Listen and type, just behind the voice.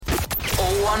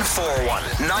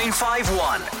0141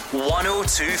 951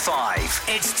 1025.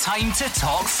 It's time to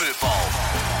talk football.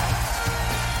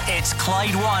 It's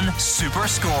Clyde One Super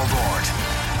Scoreboard.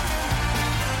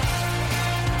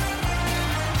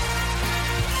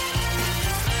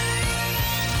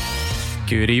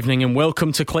 Good evening and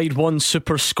welcome to Clyde One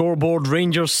Super Scoreboard.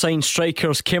 Rangers signed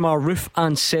strikers Kemar Roofe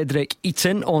and Cedric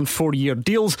Itten on 4-year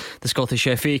deals. The Scottish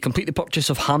FA complete the purchase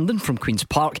of Hampden from Queen's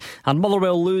Park, and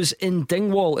Motherwell lose in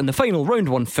Dingwall in the final round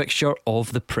 1 fixture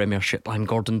of the Premiership. I'm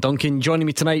Gordon Duncan. Joining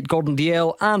me tonight, Gordon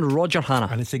Dalziel and Roger Hannah.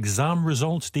 And it's exam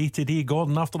results day today,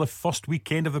 Gordon. After the first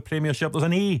weekend of the Premiership, there's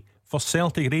an A for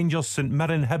Celtic, Rangers, St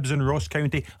Mirren, Hibs and Ross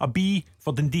County, a B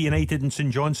for Dundee United and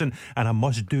St Johnstone, and a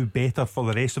must do better for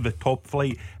the rest of the top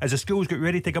flight. As the schools get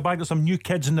ready to go back, there's some new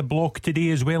kids in the block today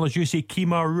as well. As you say,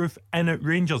 Kemar Roofe in at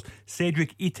Rangers,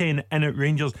 Cedric Itten in at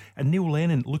Rangers, and Neil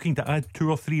Lennon looking to add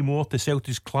 2 or 3 more to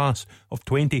Celtic's class of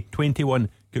 2021.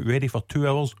 Get ready for 2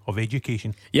 hours of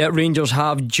education. Yeah, Rangers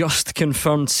have just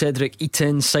confirmed Cedric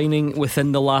Itten signing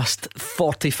within the last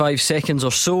 45 seconds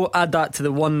or so. Add that to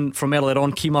the one from earlier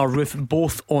on, Kemar Roofe,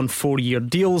 both on 4-year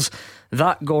deals.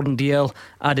 That, Gordon Dalziel,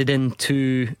 added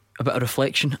into a bit of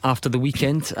reflection after the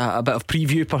weekend, a bit of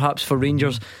preview perhaps for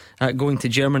Rangers going to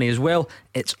Germany as well.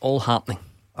 It's all happening.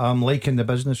 I'm liking the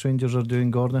business Rangers are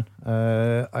doing, Gordon.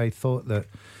 I thought that,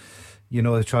 you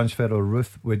know, the transfer of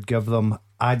Roofe would give them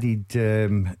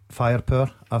added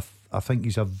firepower. I think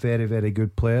he's a very, very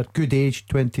good player. Good age,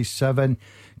 27.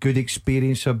 Good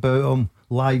experience about him.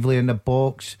 Lively in the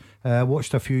box.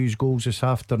 Watched a few of his goals this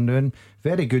afternoon.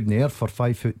 Very good in there for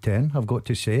 5'10", I've got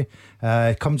to say.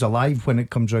 Comes alive when it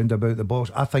comes round about the box.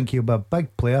 I think he'll be a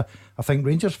big player. I think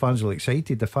Rangers fans are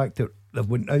excited. The fact that they've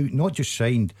went out, not just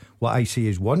signed what I see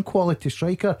is 1 quality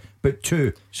striker, but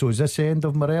 2. So is this the end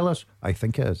of Morelos? I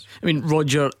think it is. I mean,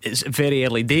 Roger, it's very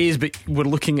early days, but we're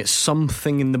looking at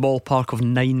something in the ballpark of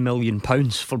 £9 million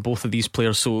for both of these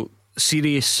players. So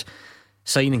serious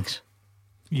signings.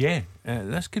 Yeah,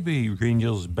 this could be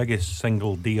Rangers' biggest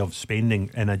single day of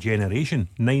spending in a generation.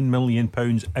 £9 million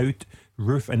out,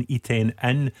 Roofe and Itten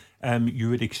in. You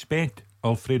would expect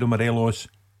Alfredo Morelos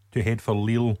to head for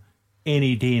Lille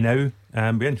any day now.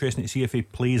 Be interesting to see if he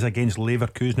plays against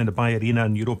Leverkusen in the Bayer Arena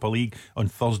in Europa League on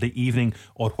Thursday evening,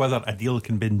 or whether a deal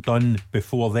can be done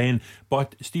before then.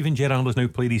 But Steven Gerrard has now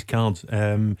played his cards.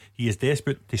 He is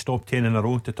desperate to stop 10 in a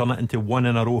row, to turn it into 1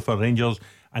 in a row for Rangers,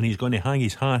 and he's going to hang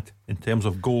his hat in terms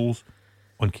of goals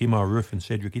on Kemar Roofe and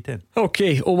Cedric Itten.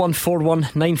 Okay, 0141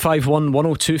 951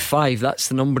 1025. That's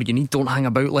the number you need. Don't hang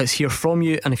about, let's hear from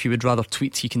you. And if you would rather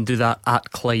tweet, you can do that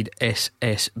at Clyde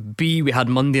SSB. We had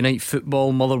Monday Night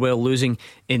Football, Motherwell losing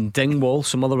in Dingwall.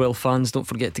 So Motherwell fans, don't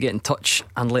forget to get in touch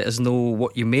and let us know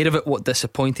what you made of it, what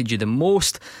disappointed you the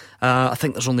most. I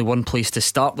think there's only one place to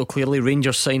start though. Clearly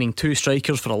Rangers signing 2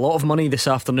 strikers for a lot of money this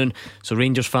afternoon. So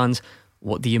Rangers fans,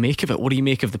 what do you make of it? What do you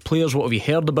make of the players? What have you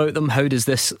heard about them? How does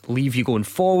this leave you going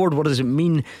forward? What does it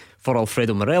mean for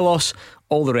Alfredo Morelos?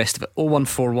 All the rest of it.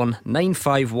 0141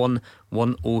 951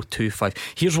 1025.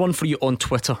 Here's one for you on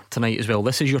Twitter tonight as well.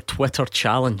 This is your Twitter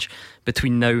challenge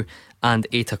between now and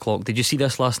 8 o'clock. Did you see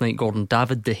this last night, Gordon?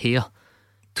 David De Gea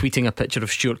tweeting a picture of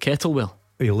Stuart Kettlewell.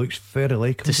 He looks very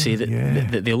like him, to say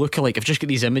that they look alike. I've just got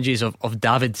these images of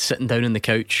David sitting down on the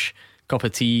couch, cup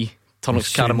of tea,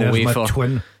 Turnips caramel wafer,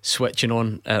 twin, switching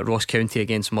on Ross County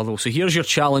against Motherwell. So here's your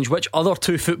challenge. Which other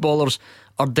 2 footballers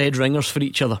are dead ringers for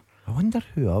each other? I wonder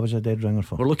who I was a dead ringer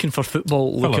for. We're looking for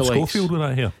football lookalikes. Schofield with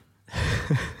that here.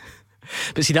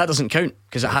 But see, that doesn't count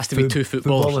because it has to be 2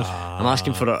 footballers. I'm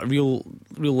asking for a real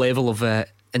level of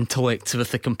intellect with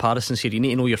the comparisons here. You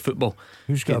need to know your football.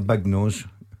 Who's got a big nose?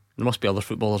 There must be other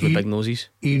footballers with big noses.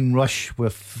 Ian Rush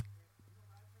with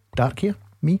dark hair?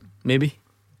 Me? Maybe.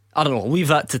 I don't know, leave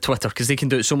that to Twitter because they can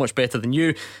do it so much better than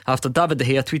you. After David De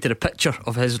Gea tweeted a picture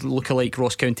of his lookalike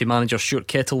Ross County manager Stuart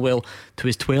Kettlewell to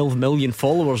his 12 million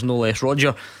followers, no less.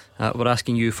 Roger, we're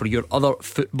asking you for your other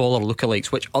footballer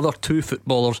lookalikes. Which other 2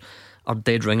 footballers are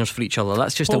dead ringers for each other?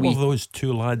 That's just what a wee. What were those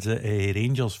 2 lads at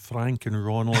Rangers, Frank and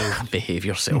Ronald? Behave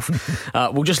yourself.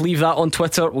 We'll just leave that on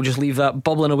Twitter. We'll just leave that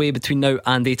bubbling away between now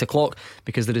and 8 o'clock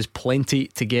because there is plenty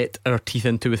to get our teeth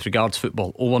into with regards to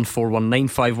football. 0141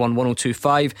 951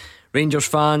 1025. Rangers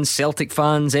fans, Celtic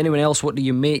fans, anyone else, what do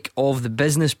you make of the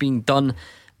business being done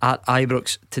at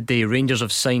Ibrox today? Rangers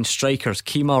have signed strikers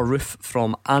Kemar Roofe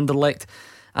from Anderlecht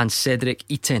and Cedric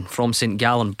Itten from St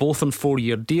Gallen, both on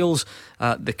 4-year deals.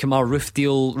 The Kemar Roofe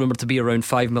deal rumoured to be around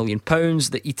 £5 million,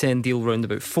 the Itten deal around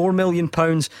about £4 million.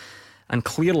 And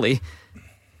clearly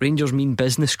Rangers mean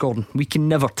business, Gordon. We can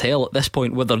never tell at this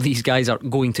point whether these guys are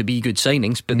going to be good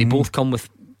signings, but they both come with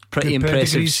pretty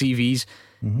impressive CVs,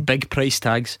 big price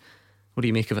tags. What do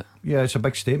you make of it? Yeah, it's a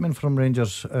big statement from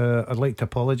Rangers. I'd like to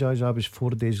apologise. I was 4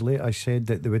 days late. I said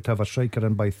that they would have a striker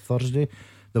in by Thursday.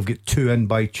 They've got 2 in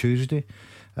by Tuesday.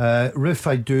 Roof,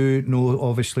 I do know,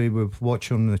 obviously we've watched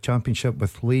him in the Championship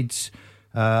with Leeds.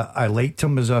 I liked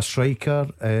him as a striker.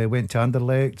 Went to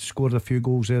Anderlecht, scored a few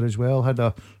goals there as well. Had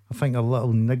I think a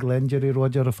little niggle injury,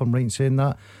 Roger, if I'm right in saying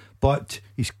that. But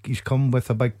he's come with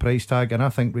a big price tag, and I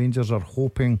think Rangers are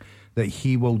hoping that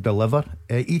he will deliver.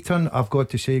 Eton, I've got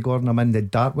to say, Gordon, I'm in the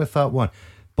dark with that one.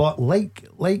 But like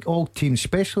all teams,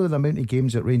 especially the amount of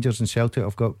games that Rangers and Celtic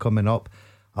have got coming up,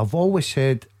 I've always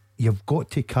said you've got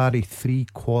to carry 3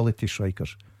 quality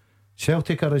strikers.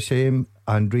 Celtic are the same,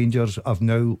 and Rangers have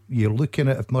now, you're looking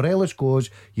at, if Morelos goes,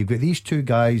 you've got these 2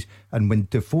 guys, and when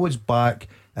Defoe's back,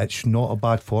 it's not a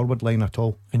bad forward line at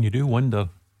all. And you do wonder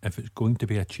if it's going to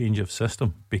be a change of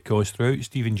system, because throughout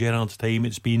Steven Gerrard's time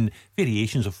it's been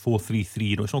variations of 4-3-3.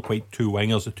 You know, it's not quite 2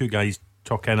 wingers, the 2 guys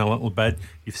tuck in a little bit.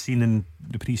 You've seen in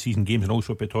the pre-season games and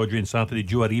also at Pittodrie and Saturday,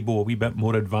 Joe Aribo a wee bit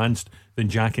more advanced than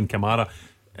Jack and Kamara.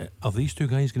 Are these 2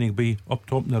 guys going to be up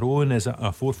top in their own? Is it a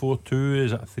 4-4-2?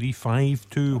 Is it a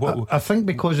 3-5-2? I think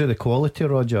because of the quality,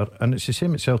 Roger, and it's the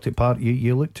same at Celtic Park.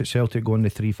 You looked at Celtic going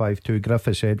the 3-5-2,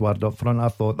 Griffiths, Edward up front. I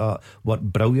thought that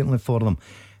worked brilliantly for them.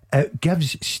 It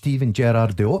gives Steven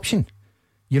Gerrard the option,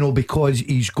 you know, because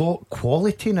he's got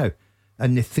quality now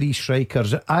in the 3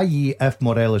 strikers, i.e. if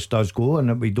Morelos does go,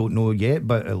 and we don't know yet,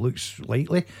 but it looks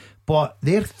likely. But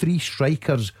they're 3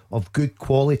 strikers of good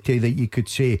quality that you could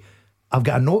say, I've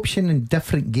got an option in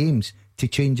different games to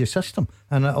change the system,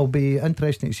 and it'll be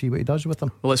interesting to see what he does with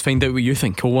them. Well, let's find out what you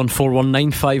think.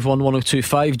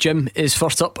 01419511025. Jim is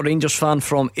first up, Rangers fan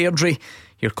from Airdrie.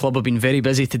 Your club have been very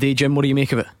busy today, Jim. What do you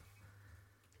make of it?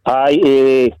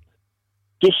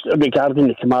 Just regarding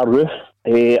the Kamar Roof,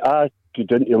 I go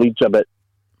down to Leeds about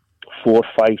 4 or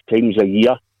 5 times a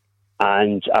year,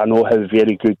 and I know how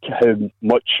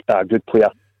much a good player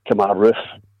Kamar Roof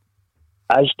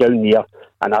is down there,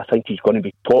 and I think he's going to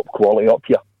be top quality up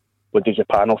here. What does the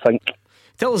panel think?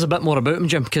 Tell us a bit more about him,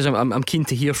 Jim, because I'm keen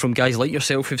to hear from guys like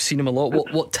yourself who've seen him a lot.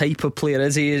 What type of player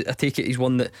is he? I take it he's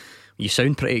one that you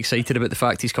sound pretty excited about the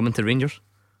fact he's coming to Rangers.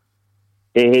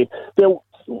 Well,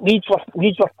 Leeds were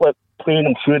playing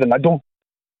him through the middle.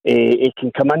 He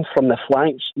can come in from the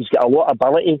flanks. He's got a lot of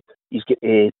ability. He's got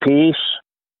pace.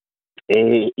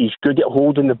 He's good at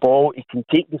holding the ball. He can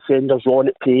take defenders on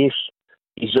at pace.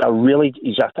 He's a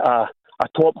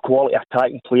top quality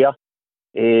attacking player.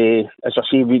 As I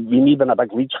say, me being a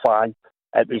big Leeds fan,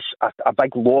 it was a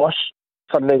big loss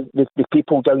for the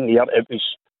people down there. It was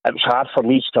hard for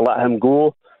Leeds to let him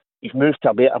go. He's moved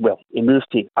to he moved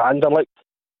to Anderlecht,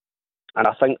 and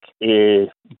I think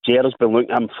Gerrard's been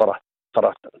looking at him for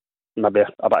maybe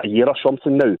about a year or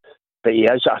something now. But he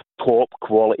is a top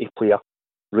quality player,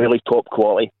 really top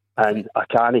quality. And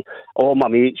all my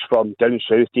mates from down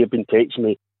south, they've been texting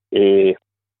me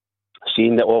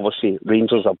saying that obviously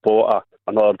Rangers have bought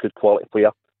another good quality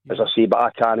player, as I say,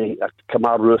 but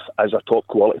Kamar Roof is a top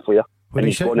quality player. When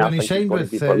he signed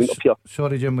with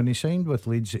sorry Jim, when he signed with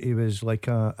Leeds, he was like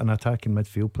an attacking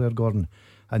midfield player, Gordon,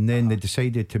 and then they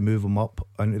decided to move him up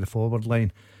into the forward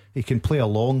line. He can play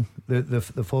along the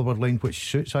forward line, which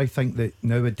suits. I think that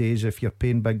nowadays, if you're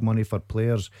paying big money for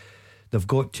players, they've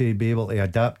got to be able to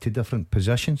adapt to different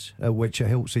positions, which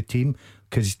helps the team,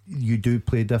 because you do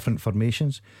play different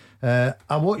formations. I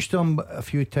watched him a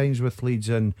few times with Leeds,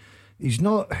 and he's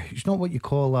not what you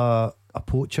call a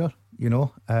poacher. You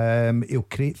know, he'll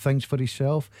create things for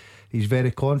himself. He's very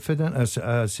confident, as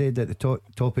I said at the top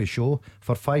of the show.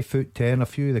 For 5'10", a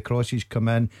few of the crosses come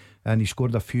in, and he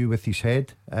scored a few with his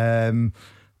head.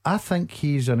 I think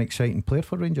he's an exciting player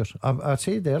for Rangers. I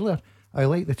said earlier, I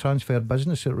like the transfer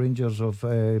business that Rangers have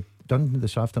done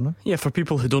this afternoon. Yeah, for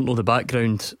people who don't know the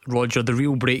background, Roger, the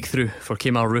real breakthrough for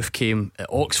Kamar Roof came at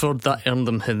Oxford. That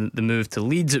earned him the move to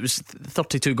Leeds. It was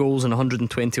 32 goals and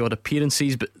 120 odd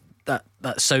appearances, but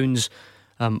that sounds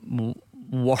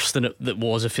worse than it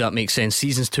was, if that makes sense.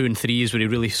 Seasons 2 and 3 is where he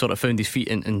really sort of found his feet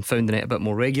and found the net a bit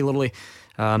more regularly.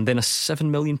 Then a £7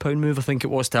 million move, I think it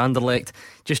was, to Anderlecht,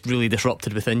 just really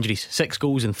disrupted with injuries. 6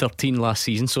 goals in 13 last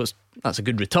season, so that's a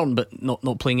good return, but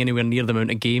not playing anywhere near the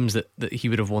amount of games that he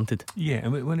would have wanted. Yeah,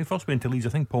 and when he first went to Leeds, I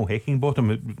think Paul Hecking bought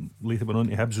him. Later went on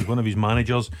to Hibs as one of his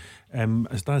managers.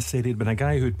 As Daz said, he'd been a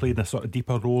guy who'd played in a sort of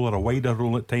deeper role or a wider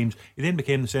role at times. He then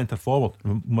became the centre forward.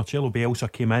 Marcelo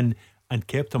Bielsa came in and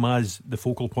kept him as the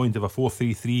focal point of a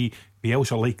 4-3-3.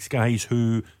 Bielsa likes guys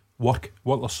who work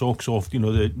their socks off. You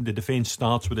know, the defence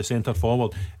starts with the centre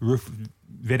forward. Roof,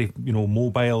 very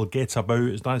mobile, gets about.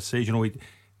 As Dad says, he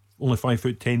only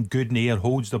 5'10", good in the air,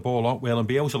 holds the ball up well, and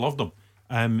Bielsa loved him.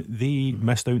 They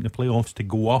missed out in the playoffs to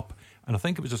go up, And I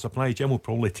think it was a surprise. Jim will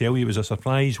probably tell you it was a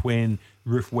surprise when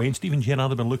Roof went. Stephen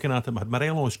Gerrard had been looking at him. Had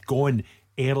Morelos gone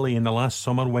early in the last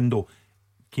summer window,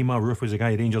 Kemar Roof was the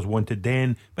guy Rangers wanted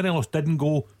then. Morelos didn't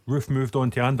go. Roof moved on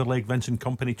to Anderlecht. Vincent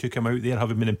Kompany took him out there,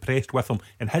 having been impressed with him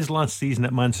in his last season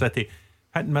at Man City.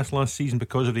 Hadn't missed last season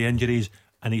because of the injuries,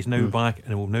 and he's now back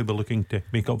and will now be looking to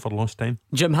make up for lost time.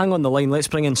 Jim, hang on the line. Let's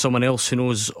bring in someone else who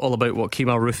knows all about what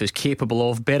Kemar Roof is capable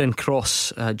of. Berin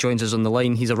Cross joins us on the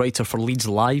line. He's a writer for Leeds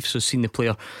Live, so seen the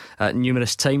player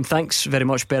numerous times. Thanks very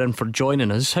much, Berin, for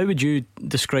joining us. How would you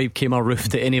describe Kemar Roof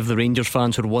to any of the Rangers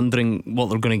fans who are wondering what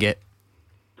they're going to get?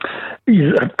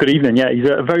 Good evening. Yeah, he's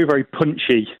a very, very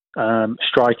punchy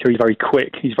striker. He's very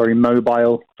quick. He's very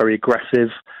mobile, very aggressive.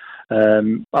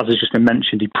 As has just been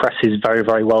mentioned, he presses very,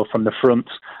 very well from the front.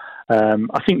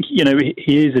 I think,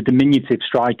 he is a diminutive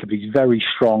striker, but he's very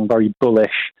strong, very bullish.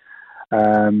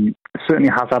 Certainly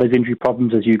has had his injury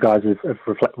problems, as you guys have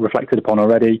reflected upon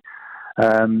already.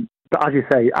 But as you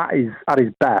say, at his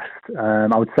best,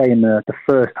 I would say in the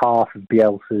first half of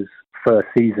Bielsa's first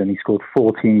season, he scored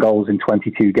 14 goals in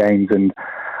 22 games. And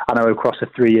I know across a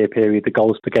 3-year period, the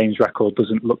goals per games record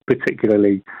doesn't look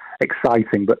particularly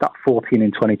exciting, but that 14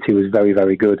 in 22 is very,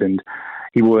 very good. And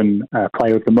he won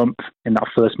Player of the Month in that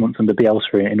first month under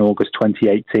Bielsa in August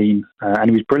 2018, and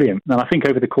he was brilliant. And I think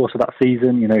over the course of that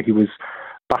season, he was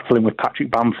battling with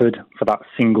Patrick Bamford for that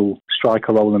single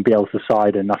striker role in Bielsa's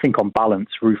side, and I think on balance,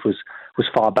 Roof was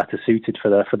far better suited for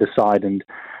the side, and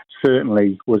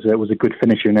certainly was a good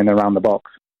finisher in and around the box.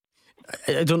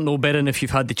 I don't know, Berin, if you've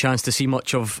had the chance to see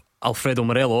much of Alfredo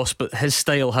Morelos, but his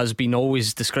style has been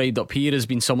always described up here as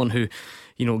being someone who,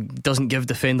 doesn't give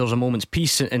defenders a moment's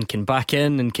peace and can back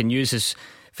in and can use his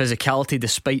physicality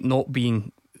despite not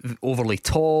being overly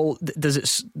tall. Does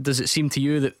it seem to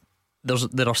you that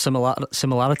there are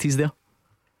similarities there?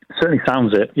 Certainly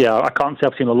sounds it. Yeah, I can't say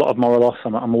I've seen a lot of Morelos.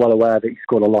 I'm well aware that he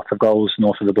scored a lot of goals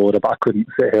north of the border, but I couldn't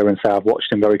sit here and say I've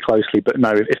watched him very closely. But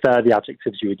no, if they're the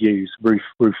adjectives you would use, Roof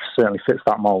certainly fits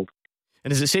that mould.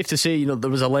 And is it safe to say,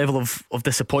 there was a level of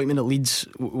disappointment at Leeds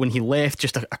when he left?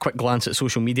 Just a quick glance at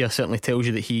social media certainly tells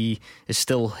you that he is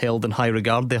still held in high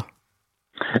regard there.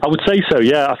 I would say so,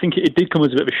 yeah. I think it did come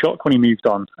as a bit of a shock when he moved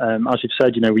on. As you've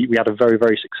said, we had a very,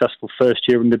 very successful first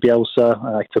year under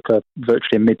Bielsa. He took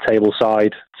virtually a mid-table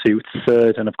side to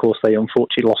third, and of course they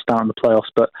unfortunately lost out in the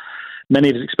playoffs. But many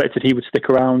of us expected he would stick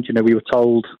around. We were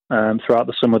told throughout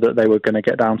the summer that they were going to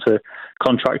get down to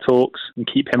contract talks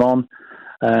and keep him on.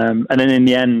 And then in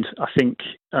the end, I think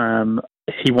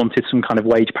he wanted some kind of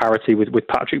wage parity with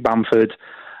Patrick Bamford.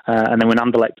 And then when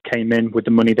Anderlecht came in with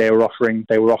the money they were offering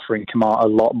Kemar a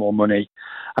lot more money.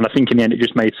 And I think in the end it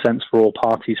just made sense for all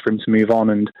parties for him to move on.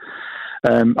 And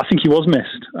I think he was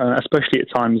missed, especially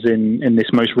at times in this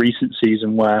most recent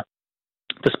season where,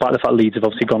 despite the fact Leeds have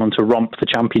obviously gone on to romp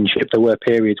the Championship, there were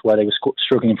periods where they were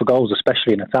struggling for goals,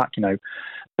 especially in attack.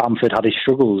 Bamford had his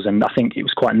struggles, and I think it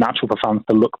was quite natural for fans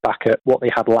to look back at what they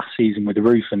had last season with the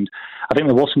Roof, and I think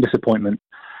there was some disappointment.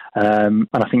 And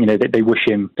I think they wish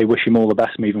him all the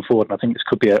best moving forward. And I think this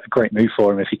could be a great move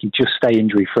for him if he can just stay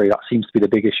injury free. That seems to be the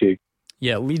big issue.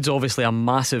 Yeah, Leeds obviously a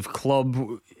massive club.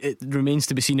 It remains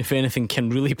to be seen if anything can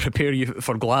really prepare you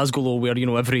for Glasgow, though, where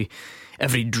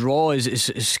every draw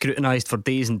is scrutinised for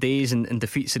days and days, and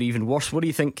defeats are even worse. What do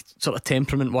you think, sort of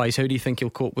temperament wise? How do you think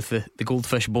he'll cope with the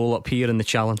Goldfish Bowl up here and the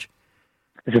challenge?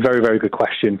 It's a very, very good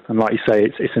question, and like you say,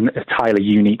 it's an entirely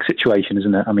unique situation,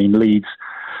 isn't it? I mean, Leeds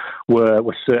were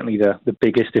certainly the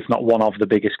biggest, if not one of the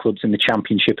biggest clubs in the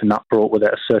Championship, and that brought with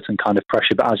it a certain kind of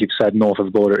pressure. But as you've said, north of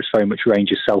the border, it's very much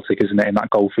Rangers Celtic, isn't it, in that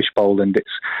Goldfish Bowl, and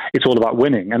it's all about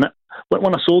winning. And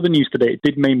when I saw the news today, it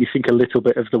did make me think a little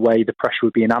bit of the way the pressure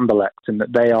would be in Anderlecht, and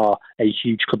that they are a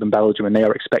huge club in Belgium, and they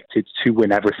are expected to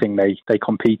win everything they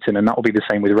compete in, and that will be the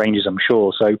same with Rangers, I'm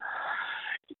sure. So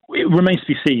it remains to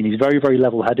be seen. He's very, very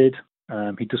level-headed.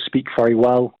 He does speak very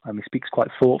well. He speaks quite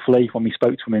thoughtfully when we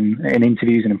spoke to him in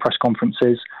interviews and in press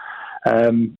conferences.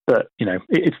 But,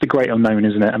 it's the great unknown,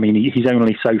 isn't it? I mean, he's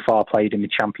only so far played in the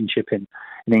Championship in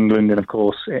England and, of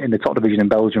course, in the top division in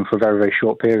Belgium for a very, very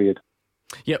short period.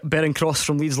 Yep, Berin Cross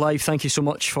from Leeds Live, thank you so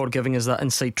much for giving us that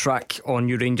inside track on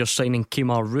your Rangers signing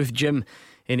Kemar Roof. Jim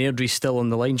in Airdrie's still on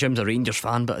the line. Jim's a Rangers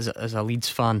fan, but as a Leeds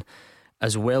fan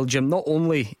as well. Jim, not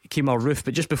only Kemar Roof,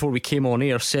 but just before we came on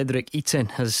air, Cedric Itten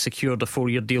has secured a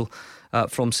 4-year deal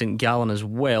from St Gallen as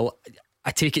well. I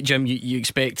take it, Jim, you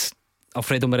expect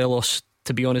Alfredo Morelos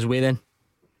to be on his way then?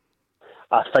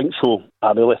 I think so.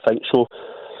 I really think so.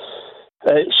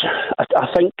 I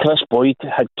think Chris Boyd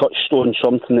had touched on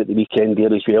something at the weekend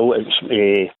there as well. It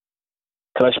was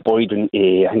Chris Boyd and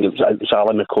I think it was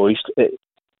Alan McCoist.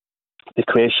 The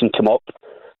question came up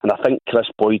And I think Chris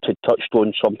Boyd had touched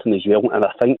on something as well. And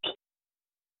I think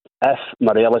if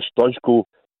Morelos does go,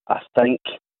 I think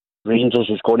Rangers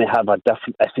is going to have a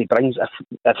different.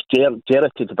 If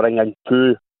Gerrard to bring in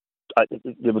two,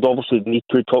 they would obviously need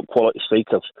two top quality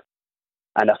strikers.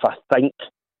 And if I think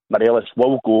Morelos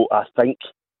will go, I think,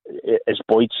 as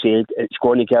Boyd said, it's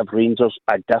going to give Rangers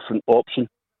a different option.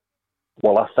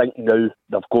 Well, I think now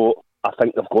they've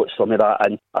got some of that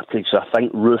in. I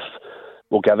think Roof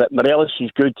will give it. Morelos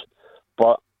is good,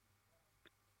 but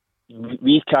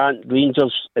we can't.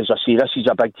 Rangers, as I say, this is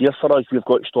a big year for us. We've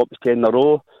got to stop the 10 in a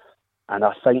row, and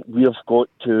I think we've got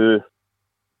to.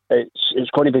 It's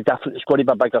going to be different. It's going to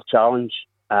be a bigger challenge,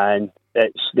 and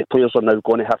the players are now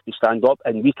going to have to stand up,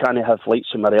 and we can't have like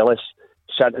Morelos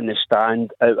sit in the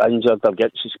stand out injured or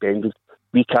get suspended.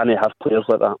 We can't have players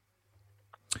like that.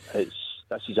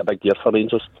 This is a big year for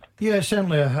Rangers. Yeah,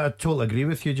 certainly. I totally agree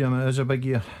with you, Jim. It is a big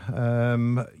year.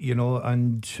 And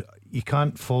you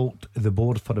can't fault the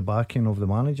board for the backing of the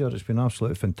manager. It's been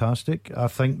absolutely fantastic. I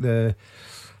think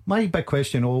my big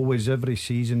question always every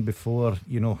season before,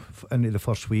 into the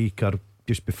first week or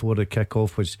just before the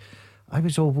kick-off was, I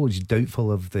was always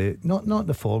doubtful of not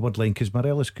the forward line, because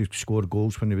Morelos could score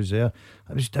goals when he was there.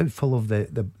 I was doubtful of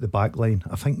the back line.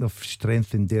 I think they've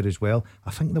strengthened there as well.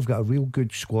 I think they've got a real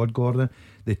good squad, Gordon.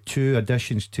 The two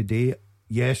additions today,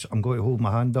 yes, I'm going to hold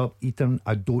my hand up. Eaton,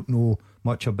 I don't know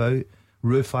much about.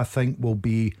 Roof, I think, will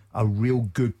be a real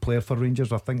good player for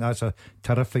Rangers. I think that's a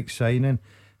terrific signing.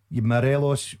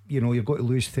 Morelos, you've got to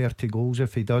lose 30 goals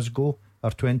if he does go, or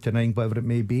 29, whatever it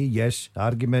may be. Yes,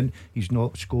 argument, he's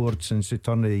not scored since the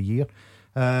turn of the year.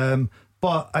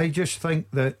 But I just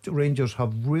think that Rangers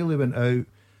have really went out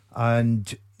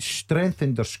and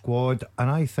strengthened their squad. And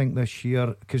I think this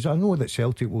year, because I know that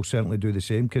Celtic will certainly do the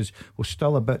same, because we're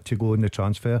still a bit to go in the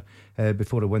transfer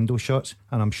before the window shuts,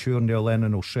 and I'm sure Neil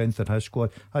Lennon will strengthen his squad.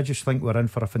 I just think we're in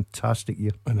for a fantastic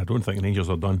year. And I don't think Rangers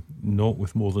are done, not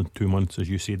with more than 2 months, as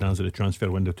you said, as of the transfer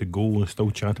window to go. There's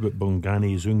still chat about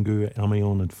Bongani, Zungu,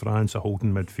 Amion in France, a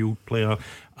holding midfield player.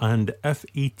 And if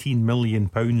 £18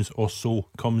 million or so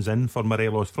comes in for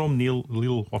Morelos from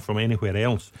Lille or from anywhere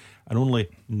else, and only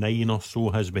 9 or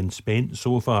so has been spent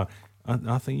so far,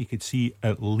 I think you could see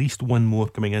at least one more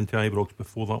coming into Ibrox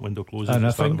before that window closes. And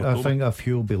I think a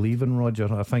few will be leaving,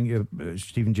 Roger. I think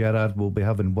Steven Gerrard will be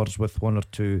having words with one or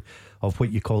two of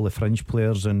what you call the fringe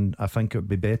players, and I think it would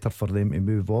be better for them to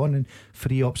move on and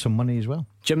free up some money as well.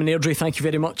 Jim and Airdrie, thank you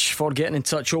very much for getting in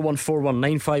touch. 0141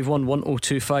 951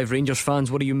 1025. Rangers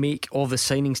fans, what do you make of the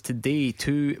signings today?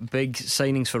 Two big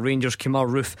signings for Rangers, Kemar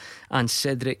Roof and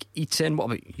Cedric Itten. What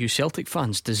about you Celtic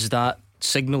fans? Does that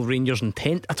signal Rangers'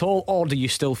 intent at all, or do you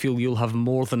still feel you'll have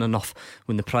more than enough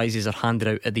when the prizes are handed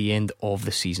out at the end of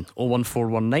the season?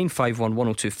 0141 951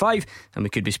 1025, and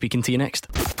we could be speaking to you next.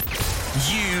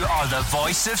 You are the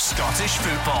voice of Scottish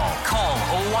football. Call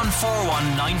 0141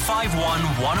 951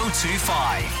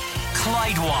 1025.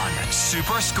 Clyde One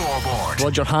Super Scoreboard.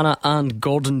 Roger, Hannah and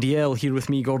Gordon Dalziel here with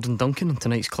me, Gordon Duncan, on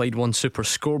tonight's Clyde One Super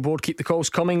Scoreboard. Keep the calls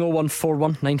coming.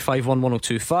 0141 951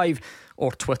 1025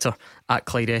 or Twitter at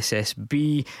Clyde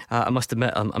SSB. I must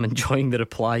admit I'm enjoying the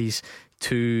replies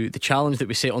to the challenge that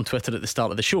we set on Twitter at the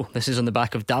start of the show. This is on the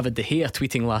back of David De Gea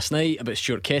tweeting last night about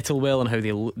Stuart Kettlewell and how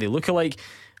they look alike.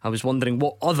 I was wondering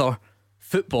what other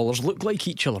footballers look like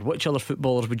each other. Which other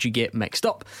footballers would you get mixed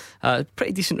up?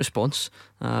 Pretty decent response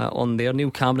on there. Neil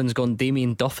Cameron's gone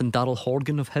Damien Duff and Daryl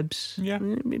Horgan of Hibs. Yeah,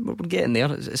 we're getting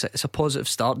there. It's a positive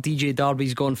start. DJ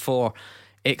Darby's gone for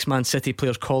ex-Man City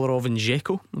players Kolarov and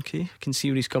Dzeko. Okay, I can see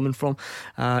where he's coming from.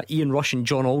 Ian Rush and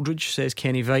John Aldridge, says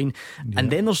Kenny Vine. Yeah.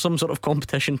 And then there's some sort of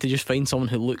competition to just find someone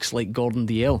who looks like Gordon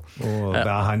Dalziel.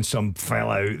 A handsome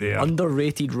fella out there.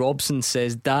 Underrated Robson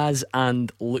says Daz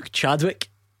and Luke Chadwick,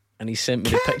 and he sent me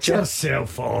the picture.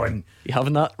 Yourself on. You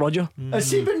having that, Roger?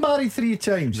 Has he been married 3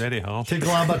 times? Very hard. To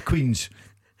glamour queens.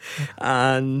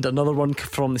 And another one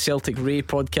from the Celtic Ray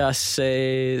podcast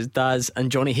says Daz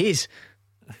and Johnny Hayes.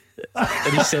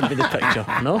 And he sent me the picture.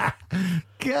 No?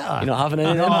 God. You're not having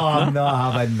any? No, I'm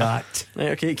not having that. Right,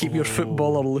 okay, keep your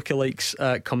footballer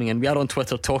lookalikes coming in. We are on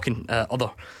Twitter talking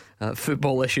other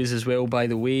football issues as well, by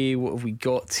the way. What have we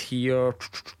got here?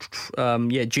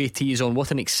 JT is on.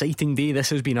 What an exciting day this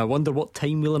has been. I wonder what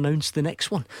time we'll announce the next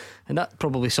one. And that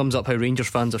probably sums up how Rangers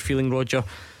fans are feeling, Roger.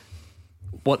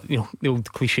 What, the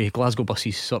old cliche Glasgow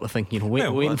buses sort of thing,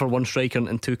 waiting for one striker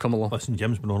and two come along. Listen,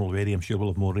 Jim's been on already. I'm sure we'll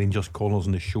have more Rangers callers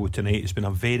on the show tonight. It's been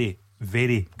a very,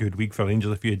 very good week for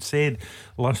Rangers. If you had said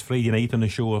last Friday night on the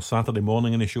show or Saturday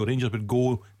morning on the show, Rangers would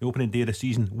go the opening day of the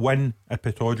season, win at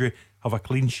Pittodrie, have a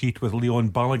clean sheet with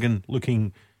Leon Balogun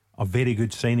looking a very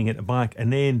good signing at the back,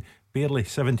 and then barely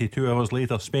 72 hours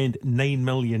later, spend £9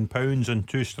 million on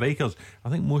two strikers. I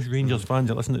think most Rangers fans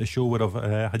that listen to the show would have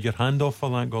had your hand off for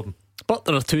that, Gordon. But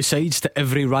there are two sides to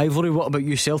every rivalry. What about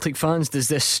you Celtic fans? Does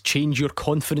this change your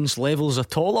confidence levels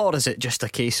at all, or is it just a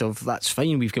case of that's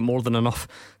fine, we've got more than enough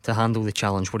to handle the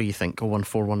challenge? What do you think?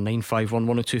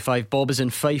 01419511025. Bob is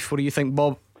in Fife. What do you think,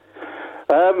 Bob?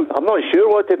 I'm not sure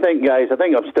what to think, guys. I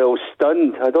think I'm still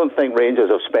stunned. I don't think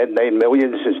Rangers have spent $9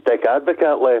 million since Dick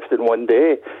Advocaat left in one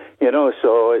day.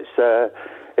 So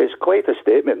it's quite a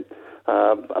statement.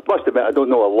 I must admit I don't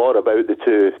know a lot about the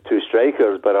two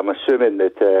strikers, but I'm assuming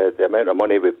that the amount of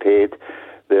money we paid,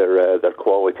 they're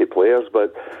quality players.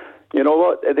 But you know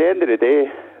what? At the end of the day,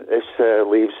 this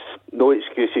leaves no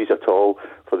excuses at all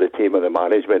for the team and the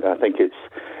management. I think it's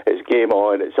game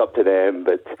on. It's up to them.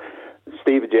 But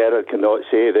Steve Gerrard cannot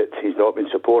say that he's not been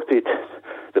supported.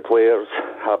 The players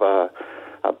have a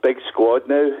big squad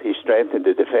now. He's strengthened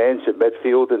the defence at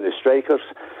midfield and the strikers,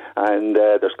 and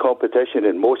there's competition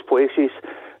in most places.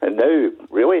 And now,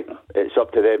 really, it's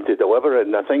up to them to deliver.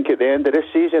 And I think at the end of this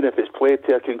season, if it's played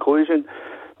to a conclusion,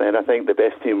 then I think the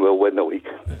best team will win the league.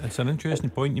 It's an interesting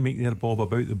point you make there, Bob,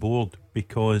 about the board,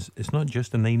 because it's not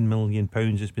just the £9 million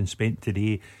that's been spent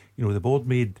today. The board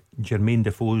made Jermaine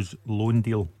Defoe's loan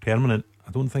deal permanent.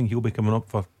 I don't think he'll be coming up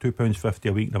for £2.50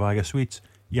 a week in a bag of sweets.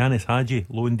 Yanis Hadji,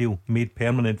 loan deal made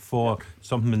permanent for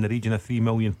something in the region of £3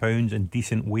 million and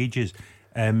decent wages.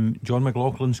 John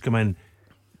McLaughlin's come in.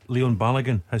 Leon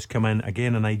Balogun has come in,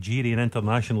 again a Nigerian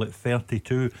international at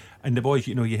 32. And the boys,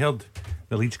 you heard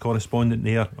the Leeds correspondent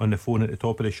there on the phone at the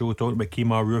top of the show talking about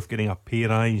Kemar Roofe getting a pay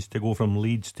rise to go from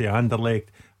Leeds to Anderlecht.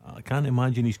 I can't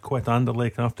imagine he's quit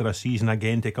Anderlecht after a season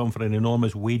again to come for an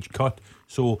enormous wage cut.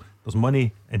 So there's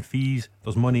money in fees,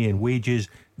 there's money in wages.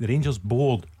 The Rangers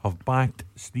board have backed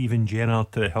Steven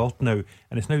Gerrard to the hilt now,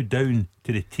 and it's now down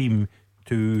to the team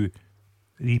to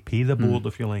repay the board,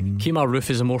 if you like. Kemar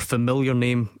Roofe is a more familiar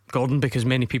name, Gordon, because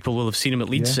many people will have seen him at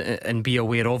Leeds and be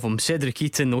aware of him. Cedric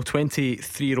Eaton, though,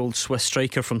 23-year-old Swiss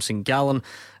striker from St Gallen,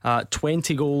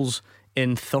 20 goals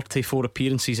in 34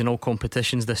 appearances in all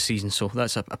competitions this season, so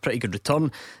that's a pretty good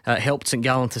return. Helped St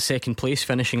Gallen to second place,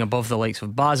 finishing above the likes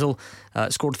of Basel.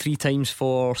 Scored 3 times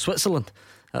for Switzerland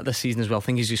this season as well. I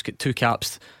think he's just got 2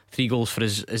 caps, 3 goals for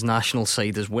his national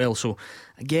side as well. So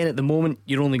again, at the moment,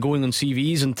 you're only going on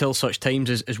CVs until such times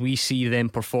as we see them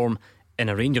perform in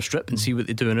a Rangers strip and see what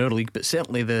they do in our league. But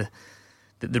certainly the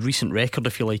recent record,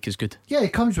 if you like, is good. Yeah, he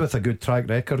comes with a good track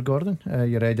record, Gordon.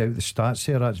 You read out the stats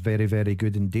there. That's very, very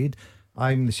good indeed.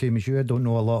 I'm the same as you. I don't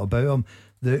know a lot about him.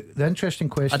 The interesting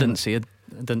question, I didn't say it.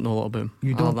 I didn't know a lot about him.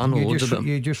 You don't. I know loads about him.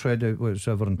 You just read out what's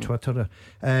over on Twitter.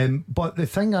 But the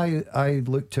thing I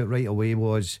looked at right away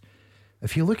was,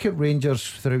 if you look at Rangers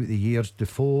throughout the years,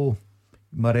 Defoe,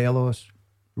 Morelos,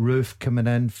 Roofe coming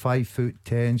in, 5'10",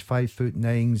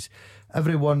 5'9".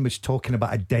 Everyone was talking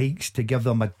about a Dykes to give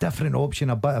them a different option,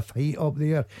 a bit of height up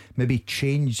there, maybe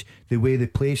change the way they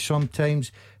play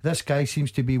sometimes. This guy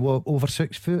seems to be over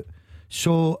 6 foot.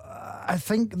 So I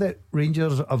think that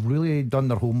Rangers have really done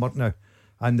their homework now,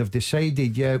 and they've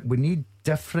decided, we need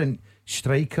different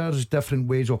strikers, different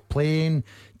ways of playing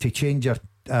to change our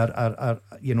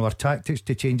tactics,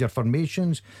 to change our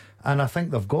formations, and I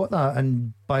think they've got that.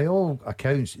 And by all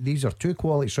accounts, these are 2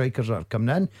 quality strikers that are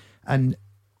coming in, and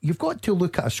you've got to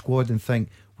look at a squad and think,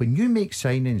 when you make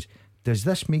signings, does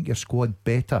this make your squad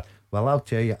better? Well, I'll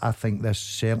tell you, I think this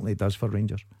certainly does for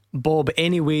Rangers. Bob,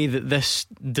 any way that this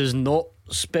does not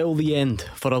spell the end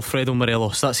for Alfredo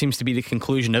Morelos, that seems to be the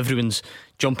conclusion everyone's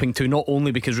jumping to, not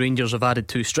only because Rangers have added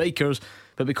 2 strikers,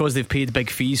 but because they've paid big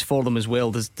fees for them as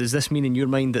well. Does this mean in your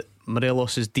mind that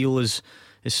Morelos' deal is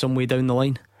some way down the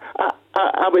line?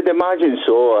 I would imagine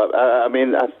so.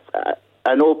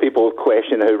 I know people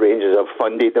question how Rangers have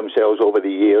funded themselves over the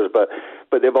years, but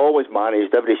they've always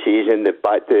managed every season. They've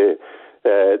backed the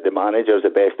managers the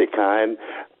best they can.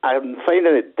 I'm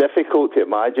finding it difficult to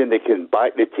imagine they can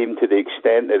back the team to the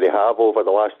extent that they have over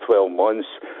the last 12 months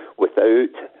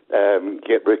without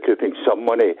recouping some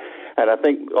money. And I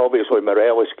think obviously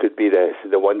Morelos could be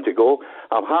the one to go.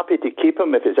 I'm happy to keep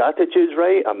him if his attitude's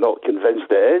right. I'm not convinced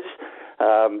it is.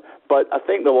 But I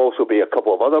think there'll also be a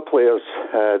couple of other players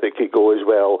that could go as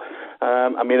well. I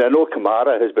know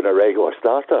Kamara has been a regular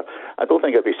starter. I don't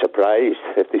think I'd be surprised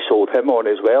if they sold him on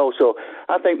as well. So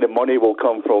I think the money will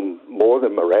come from more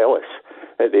than Morelos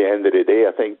at the end of the day.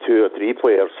 I think 2 or 3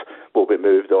 players will be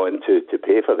moved on to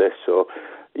pay for this. So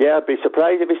yeah, I'd be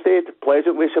surprised if he stayed.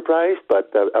 Pleasantly surprised, but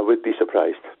I would be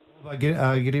surprised. I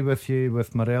agree with you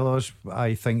with Morelos.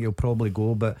 I think he'll probably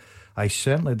go, but I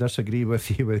certainly disagree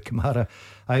with you with Kamara.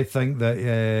 I think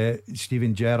that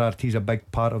Steven Gerrard, he's a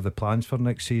big part of the plans for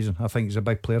next season. I think he's a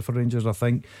big player for Rangers. I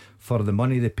think for the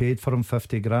money they paid for him,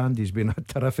 50 grand, he's been a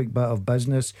terrific bit of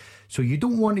business. So you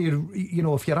don't want to,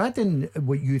 if you're adding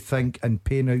what you think and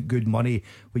paying out good money,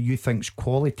 what you think's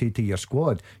quality to your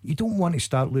squad, you don't want to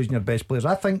start losing your best players.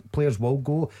 I think players will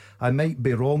go. I might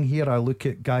be wrong here. I look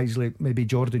at guys like maybe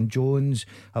Jordan Jones,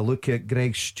 I look at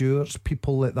Greg Stewart's,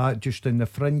 people like that just in the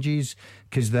fringes,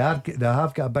 because they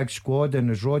have got a big squad,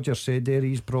 and as Roger said there,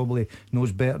 he's probably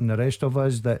knows better than the rest of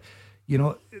us that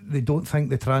they don't think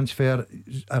the transfer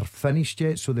are finished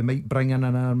yet, so they might bring in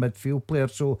another midfield player.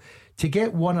 So to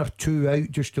get one or two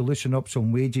out just to loosen up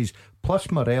some wages, plus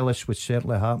Morelos, would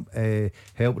certainly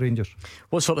help Rangers.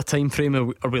 What sort of time frame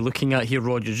are we looking at here,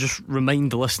 Roger? Just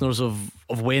remind the listeners of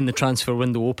when the transfer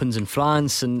window opens in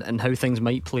France and how things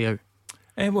might play out.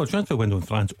 Well, the transfer window in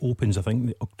France opens, I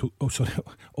think,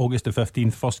 August the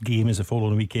 15th. First game is the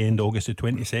following weekend, August the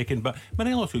 22nd. But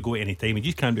Morelos will go at any time. He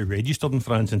just can't be registered in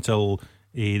France until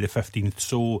the 15th.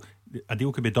 So a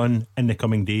deal could be done in the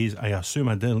coming days. I assume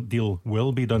a deal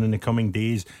will be done in the coming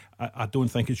days. I don't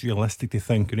think it's realistic to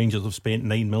think Rangers have spent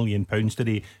 £9 million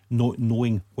today, not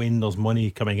knowing when there's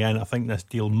money coming in. I think this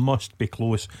deal must be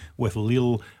close with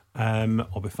Lille.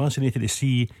 I'll be fascinated to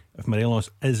see if Morelos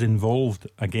is involved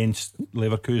against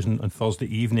Leverkusen on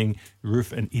Thursday evening.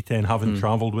 Roof and Etienne haven't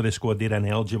travelled with the squad, they're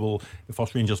ineligible. The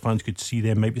first Rangers fans could see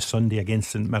them maybe Sunday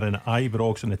against St Mirren at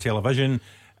Ibrox on the television,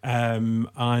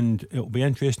 and it'll be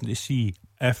interesting to see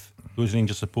if those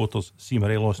Rangers supporters see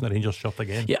Morelos in the Rangers shirt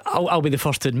again. Yeah, I'll be the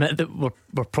first to admit that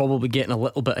we're probably getting a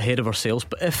little bit ahead of ourselves.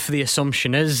 But if the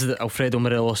assumption is that Alfredo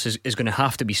Morelos is going to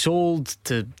have to be sold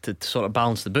to sort of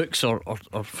balance the books or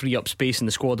free up space in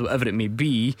the squad, whatever it may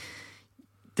be,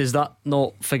 does that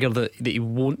not figure that he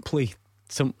won't play?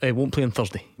 Won't play on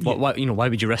Thursday? Yeah. Why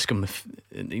would you risk him if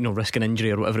risk an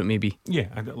injury or whatever it may be? Yeah,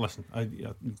 listen, I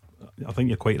think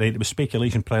you're quite right. There was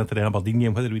speculation prior to the Aberdeen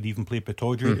game whether we'd even play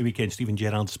Pittodrie at the weekend. Steven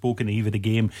Gerrard spoke in the eve of the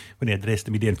game when he addressed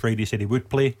the media on Friday. He said he would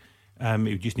play. He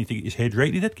would just need to get his head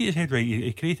right. He did get his head right.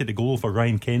 He created a goal for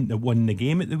Ryan Kent that won the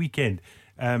game at the weekend.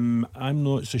 I'm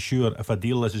not so sure if a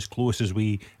deal is as close as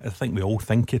I think we all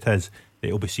think it is, that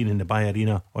it'll be seen in the Bay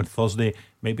Arena on Thursday.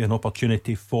 Maybe an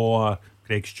opportunity for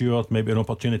Greg Stewart, maybe an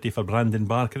opportunity for Brandon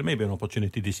Barker, maybe an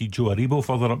opportunity to see Joe Aribo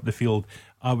further up the field.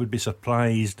 I would be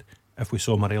surprised if we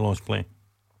saw Morelos play.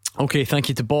 Okay, thank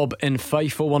you to Bob in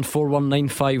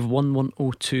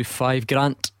 5414195110225.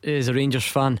 Grant is a Rangers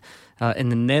fan in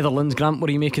the Netherlands. Grant, what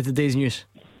do you make of today's news?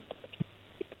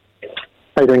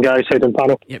 How you doing, guys? How you doing,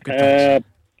 panel? Yep, good.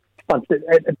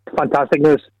 Fantastic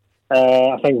news.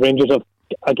 I think Rangers have,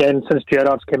 again, since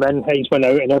Gerrard's come in, he's went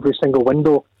out in every single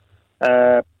window,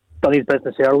 done his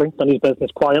business early, done his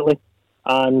business quietly,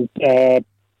 and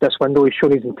this window he's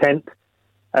shown his intent.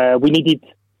 We needed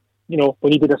a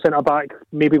centre back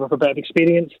maybe with a bit of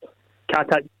experience.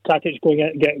 Katic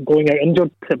going out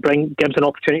injured gives an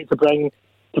opportunity to bring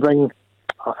I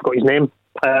forgot his name.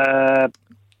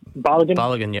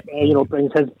 Balogun, yeah.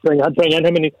 Bring in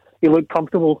him, and he looked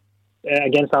comfortable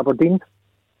against Aberdeen.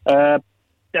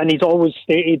 And he's always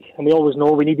stated, and we always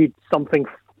know we needed something,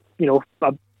 a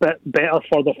bit better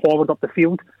for the forward up the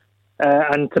field,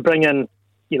 and to bring in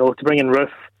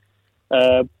Roof.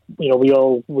 We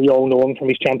all know him from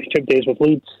his championship days with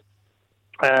Leeds.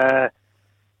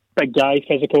 Big guy,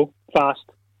 physical, fast,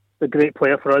 a great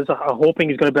player for us. I'm hoping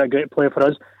he's going to be a great player for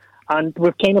us. And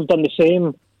we've kind of done the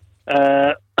same.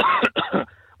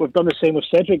 We've done the same with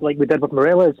Cedric, like we did with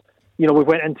Morelos. We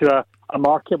went into a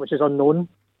market which is unknown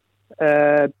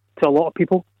to a lot of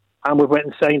people, and we went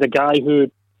and signed a guy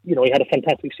who, he had a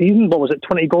fantastic season. What was it,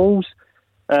 20 goals?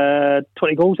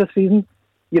 20 goals this season.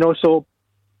 So,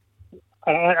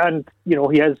 and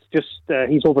he is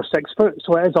he's over 6 foot,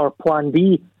 so it is our plan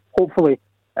B, hopefully.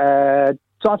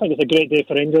 So I think it's a great day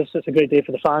for Rangers. It's a great day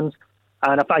for the fans,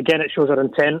 and again, it shows our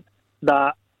intent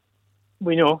that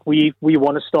we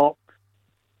want to stop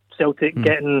Celtic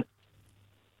getting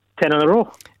 10 in a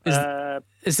row.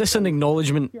 Is this an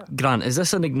acknowledgement, Grant? Is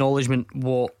this an acknowledgement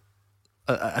what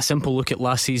a simple look at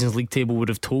last season's league table would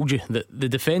have told you? That the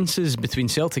defences between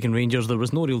Celtic and Rangers, there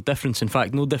was no real difference. In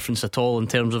fact, no difference at all in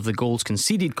terms of the goals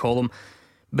conceded column.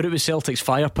 But it was Celtic's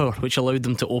firepower which allowed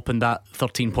them to open that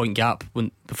 13-point gap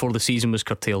before the season was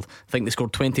curtailed. I think they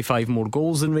scored 25 more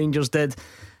goals than Rangers did.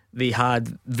 They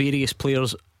had various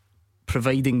players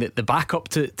providing the backup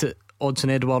to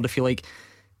Odsonne Edouard, if you like.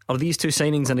 Are these two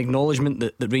signings an acknowledgement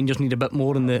that Rangers need a bit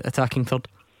more in the attacking third?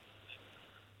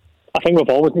 I think we've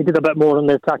always needed a bit more in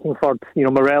the attacking third.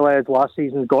 Morelos last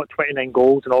season got 29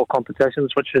 goals in all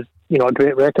competitions, which is a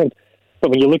great record. But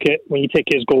when you take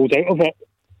his goals out of it,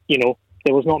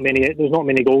 there's not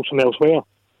many goals from elsewhere.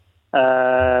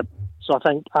 So I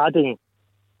think adding,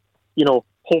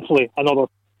 hopefully another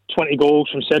 20 goals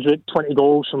from Cedric, 20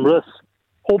 goals from Ruth.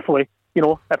 Hopefully,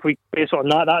 if we base it on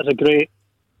that,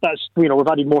 we've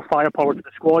added more firepower to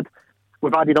the squad.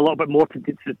 We've added a little bit more to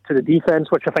the defence,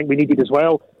 which I think we needed as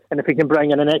well. And if we can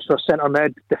bring in an extra centre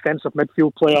mid, defensive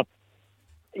midfield player,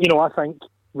 I think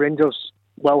Rangers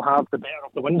will have the better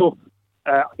of the window.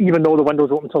 Even though the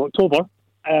window's open until October,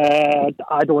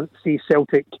 I don't see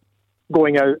Celtic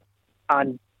going out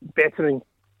and bettering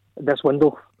this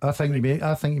window. I think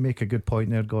you make a good point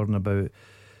there, Gordon, about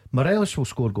Morelos will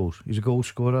score goals. He's a goal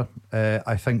scorer.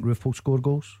 I think Roof will score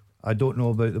goals. I don't know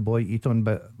about the boy Eaton,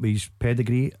 but his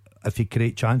pedigree, if he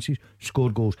create chances, score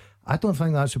goals. I don't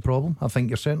think that's a problem. I think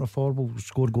your centre forward will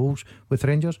score goals with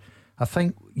Rangers. I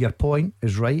think your point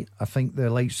is right. I think the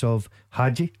likes of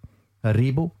Hadji,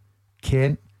 Aribo,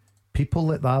 Kent, people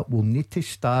like that will need to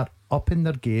start up in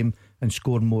their game and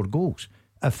score more goals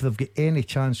if they've got any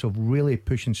chance of really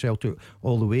pushing Celtic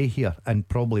all the way here and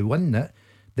probably winning it.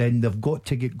 Then they've got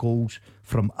to get goals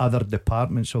from other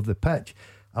departments of the pitch.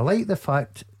 I like the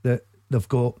fact that they've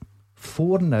got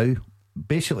 4 now,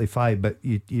 basically 5, but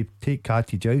you take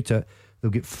Cottage out it,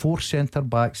 they'll get 4 centre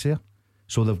backs there,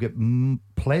 so they've got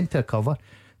plenty of cover.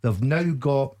 They've now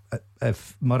got,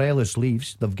 if Morelos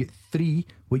leaves, they've got 3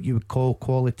 what you would call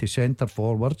quality centre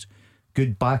forwards,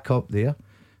 good backup there.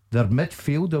 Their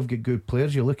midfield, they've got good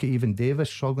players. You look at even Davis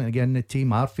struggling again in the team,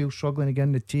 Arfield struggling again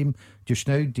in the team just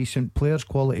now, decent players,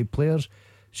 quality players.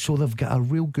 So they've got a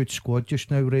real good squad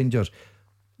just now, Rangers.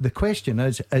 The question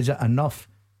is it enough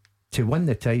to win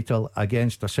the title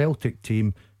against a Celtic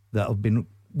team that have been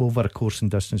over a course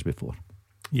and distance before?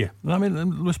 Yeah, I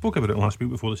mean, we spoke about it last week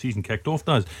before the season kicked off.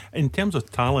 In terms of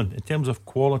talent, in terms of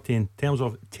quality, in terms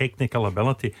of technical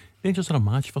ability, Rangers are a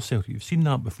match for Celtic. You've seen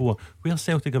that before. Where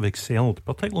Celtic have excelled,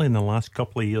 particularly in the last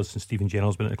couple of years since Stephen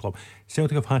Gerrard's been at the club,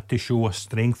 Celtic have had to show a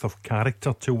strength of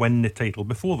character to win the title.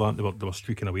 Before that, they were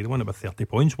streaking away. They won about 30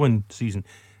 points one season.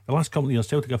 The last couple of years,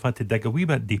 Celtic have had to dig a wee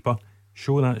bit deeper,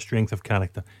 show that strength of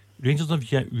character. Rangers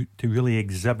have yet to really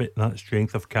exhibit that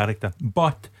strength of character.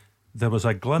 But there was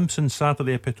a glimpse on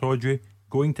Saturday at Pittodrie,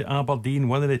 going to Aberdeen,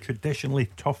 one of the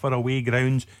traditionally tougher away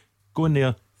grounds, going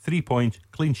there, 3 points,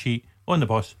 clean sheet, on the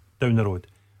bus, down the road.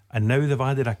 And now they've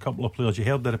added a couple of players. You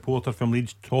heard the reporter from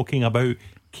Leeds talking about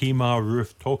Kemar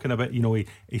Roof, talking about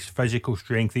his physical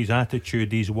strength, his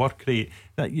attitude, his work rate.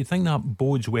 That you think that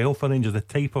bodes well for Rangers, the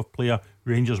type of player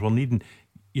Rangers were needing.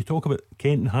 You talk about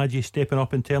Kent and Hadji stepping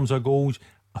up in terms of goals.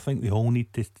 I think they all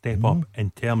need to step up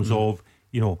in terms of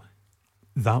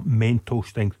that mental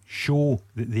strength. Show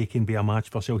that they can be a match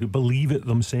for Celtic. Believe it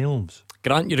themselves.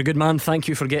 Grant, you're a good man. Thank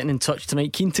you for getting in touch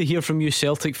tonight. Keen to hear from you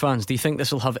Celtic fans. Do you think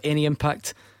this will have any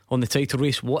impact on the title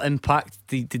race? What impact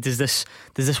does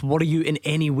this worry you in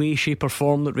any way, shape or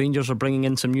form that Rangers are bringing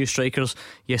in some new strikers?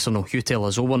 Yes or no? You tell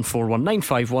us. 0141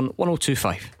 951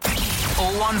 1025.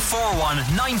 0141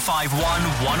 951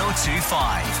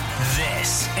 1025.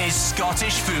 This is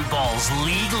Scottish football's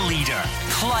league leader,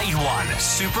 Clyde One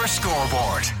Super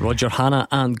Scoreboard. Roger, Hannah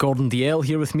and Gordon Dalziel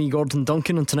here with me, Gordon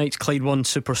Duncan, on tonight's Clyde One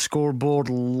Super Scoreboard.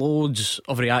 Loads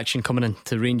of reaction coming in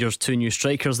to Rangers' 2 new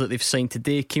strikers that they've signed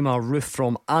today. Kemar Roof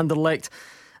from Anderlecht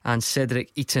and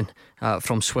Cedric Eaton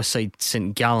from Swiss side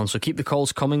St Gallen. So keep the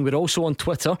calls coming. We're also on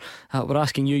Twitter. We're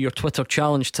asking you, your Twitter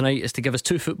challenge tonight is to give us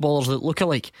 2 footballers that look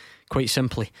alike. Quite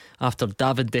simply, after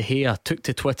David De Gea took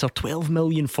to Twitter, 12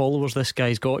 million followers this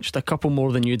guy's got, just a couple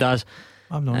more than you, Daz.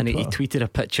 And he tweeted a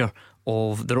picture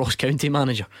of the Ross County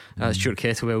manager, Stuart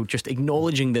Kettlewell, just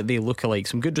acknowledging that they look alike.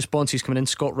 Some good responses coming in.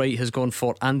 Scott Wright has gone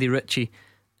for Andy Ritchie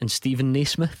and Stephen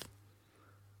Naismith.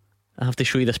 I have to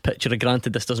show you this picture.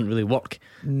 Granted, this doesn't really work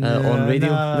on radio.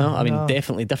 No, I mean,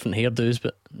 definitely different hairdos,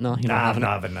 but no, you're not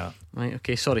having it. Right,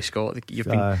 okay, sorry, Scott. You've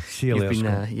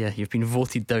been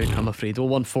voted down, I'm afraid.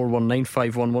 0141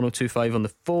 951 1025 on the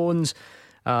phones.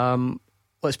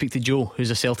 Let's speak to Joe,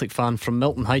 who's a Celtic fan from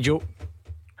Milton. Hi, Joe.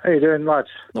 How you doing, lads?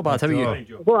 Not bad. How are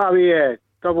you? What are we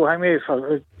double hang me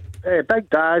for Big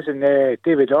Daz and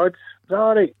David Odds?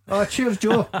 Alright. Oh, cheers,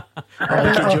 Joe.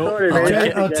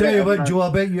 I'll tell you what, Joe, I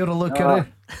bet you're a looker.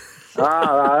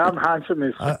 I'm handsome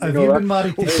as have you been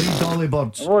married to 3 dolly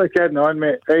birds? I'm only kidding on,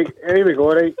 mate. Right, here we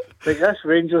go, right. Like this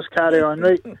Rangers carry on,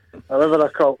 right. Whatever they're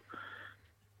called.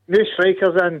 New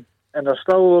strikers in, and there's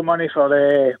still low money for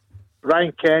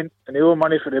Ryan Kent, and they owe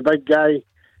money for the big guy,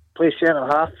 play centre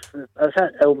half. Is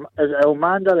it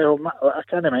Elmander? I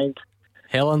can't mind.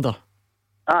 Helander.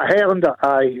 Helander,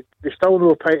 aye. They still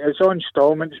no pay. It's on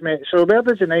instalments, mate. So where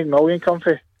does the 9 million come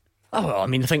from? Oh, well, I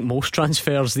mean, I think most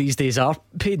transfers these days are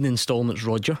paid in instalments,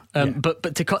 Roger.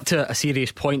 But to cut to a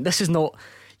serious point, this is not.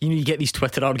 You get these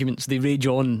Twitter arguments. They've raged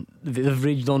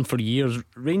on for years.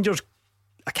 Rangers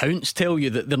accounts tell you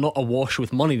that they're not awash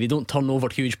with money. They don't turn over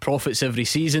huge profits every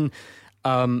season.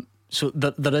 So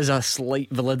there is a slight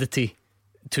validity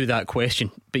to that question,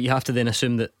 but you have to then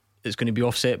assume that it's going to be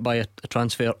offset by a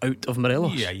transfer out of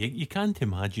Morelos. Yeah, you can't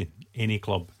imagine any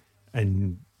club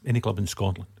in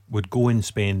Scotland would go and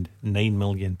spend £9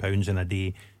 million in a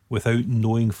day without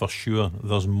knowing for sure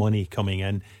there's money coming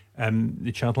in.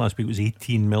 The chart last week was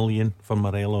 18 million for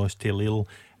Morelos to Lille.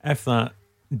 If that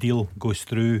deal goes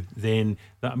through, then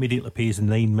that immediately pays the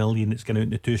 9 million that's going out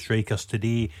into two strikers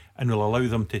today, and will allow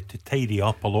them to tidy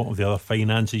up a lot of the other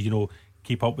finances,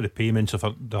 keep up with the payments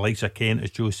of the likes of Kent, as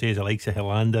Joe says, the likes of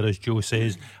Helander, as Joe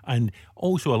says, and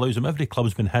also allows them. Every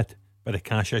club's been hit by the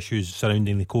cash issues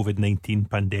surrounding the COVID-19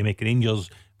 pandemic. Rangers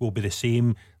will be the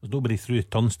same. There's nobody through the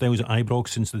turnstiles at Ibrox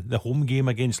since the home game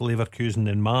against Leverkusen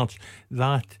in March.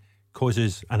 That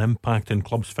causes an impact on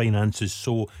clubs' finances,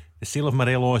 so the sale of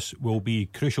Morelos will be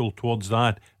crucial towards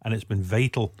that, and it's been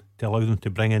vital to allow them to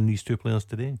bring in these two players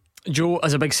today. Joe,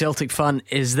 as a big Celtic fan,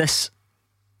 is this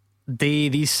day,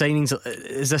 these signings,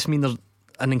 does this mean there's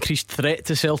an increased threat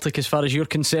to Celtic as far as you're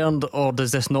concerned, or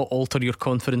does this not alter your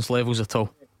confidence levels at all?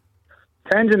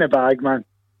 10's in the bag, man.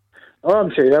 All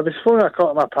I'm saying, I was phoning a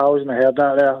couple of my pals and I heard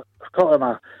that there. A couple of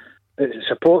my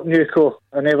supporting Newco,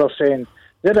 and they were saying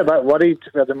they're a bit worried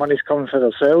where the money's coming for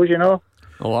themselves,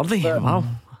 Oh, are they? Wow.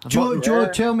 Joe,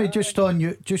 tell me, just on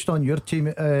your team,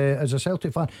 as a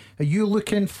Celtic fan, are you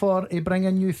looking for to bring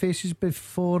in new faces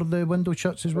before the window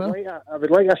shuts as well? I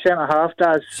would like a centre half,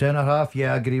 Daz. Centre half,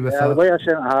 yeah, I agree with that. I would like a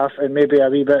centre half and maybe a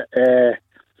wee bit,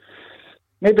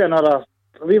 maybe a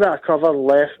wee bit of cover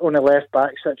left on the left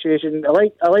back situation. I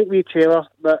like wee Taylor,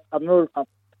 but I'm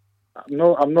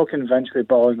not convinced with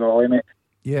Ballingolly, mate.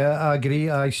 Yeah, I agree.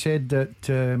 I said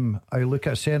that I look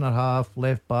at centre half,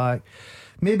 left back,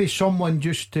 maybe someone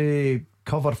just to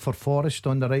cover for Forrest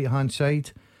on the right hand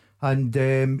side, and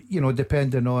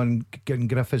depending on getting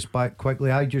Griffiths back quickly.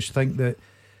 I just think that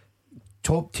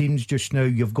top teams just now,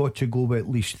 you've got to go with at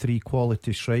least three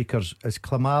quality strikers. Is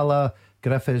Klimala,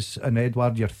 Griffiths and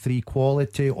Edward your three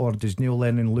quality, or does Neil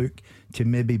Lennon look to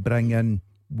maybe bring in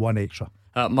one extra?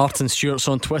 Martin Stewart's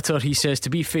on Twitter. He says, to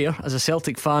be fair, as a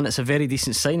Celtic fan, it's a very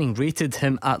decent signing. Rated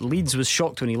him at Leeds, was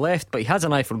shocked when he left, but he has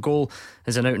an eye for goal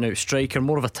as an out and out striker,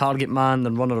 more of a target man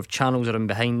than runner of channels or in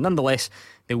behind. Nonetheless,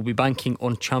 they will be banking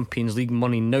on Champions League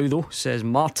money now though, says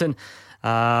Martin.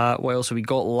 What else have we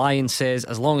got? Lion says,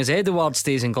 as long as Edouard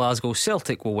stays in Glasgow,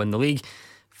 Celtic will win the league.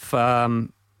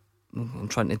 I'm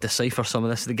trying to decipher some of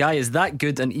this. The guy is that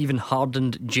good, and even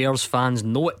hardened Gers fans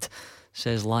know it,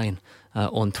 says Lion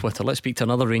on Twitter. Let's speak to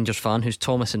another Rangers fan, who's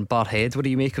Thomas in Barrhead. What do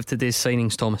you make of today's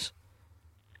signings, Thomas?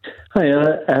 Hi,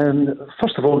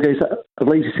 first of all, guys, I'd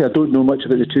like to say I don't know much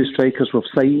about the two strikers we've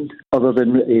signed other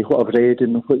than what I've read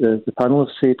and what the panel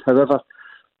have said. However,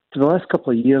 for the last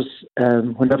couple of years,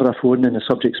 whenever I phone in the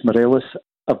subject's Morelos,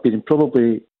 I've been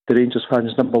probably the Rangers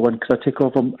fans' number one critic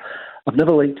of him. I've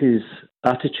never liked his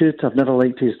attitude, I've never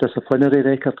liked his disciplinary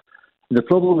record. And the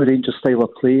problem with Rangers' style of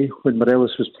play when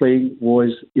Morelos was playing was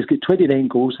he's got 29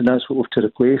 goals and that's what we've to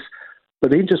replace.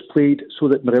 But Rangers played so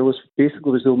that Morelos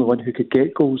basically was the only one who could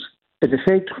get goals. In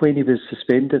effect, when he was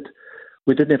suspended,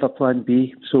 we didn't have a plan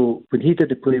B. So when he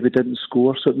didn't play, we didn't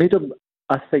score. So it made him,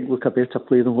 I think, look a better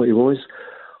player than what he was.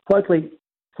 What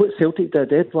Celtic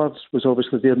did, Edwards was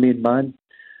obviously their main man.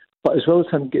 But as well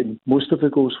as him getting most of the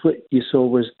goals, what you saw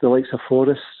was the likes of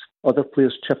Forrest, other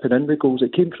players chipping in with goals.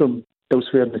 It came from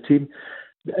elsewhere in the team.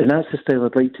 And that's the style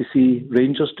I'd like to see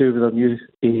Rangers do with their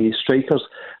new strikers.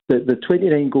 The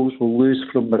 29 goals we'll lose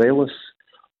from Morelos,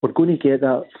 we're going to get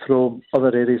that from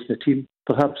other areas in the team.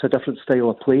 Perhaps a different style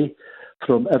of play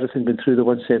from everything going through the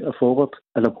one centre forward.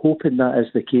 And I'm hoping that is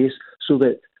the case, so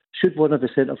that should one of the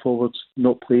centre forwards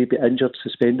not play, be injured,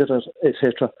 suspended,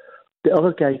 etc., the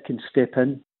other guy can step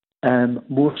in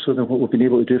more so than what we've been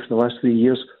able to do for the last 3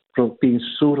 years from being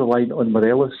so reliant on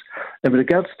Morelos. And with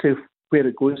regards to where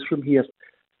it goes from here,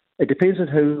 it depends on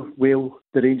how well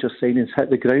the Rangers signings hit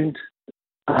the ground.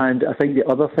 And I think the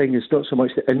other thing is not so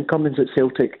much the incomings at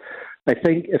Celtic. I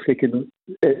think if they can,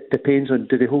 it depends on,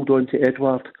 do they hold on to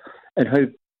Edouard and how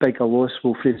big a loss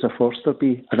will Fraser Forster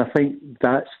be? And I think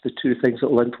that's the two things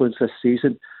that will influence this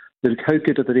season. How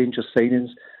good are the Rangers signings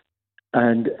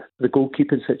and the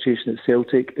goalkeeping situation at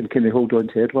Celtic, and can they hold on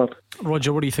to Edouard?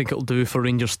 Roger, what do you think it'll do for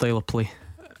Rangers' style of play?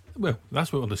 Well,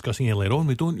 that's what we're discussing earlier on.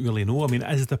 We don't really know. I mean,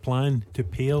 is the plan to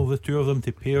pair the two of them,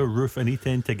 to pair Roof and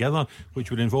Etienne together, which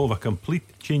would involve a complete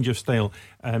change of style?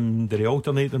 Do they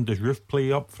alternate them? Does Roof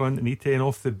play up front and Etienne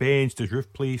off the bench? Does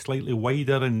Roof play slightly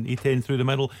wider and Etienne through the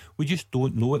middle? We just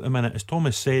don't know at the minute. As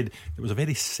Thomas said, it was a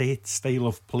very set style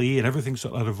of play and everything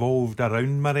sort of revolved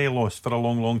around Morelos for a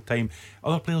long, long time.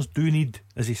 Other players do need,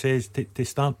 as he says, to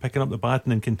start picking up the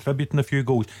baton and contributing a few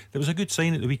goals. There was a good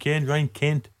sign at the weekend. Ryan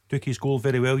Kent took his goal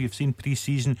very well. You've seen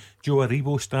pre-season Joe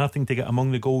Aribo starting to get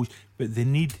among the goals, but they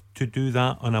need to do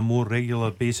that on a more regular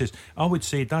basis. I would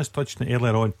say, Daz touched on it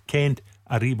earlier on, Kent,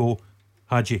 Aribo,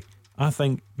 Hadji, I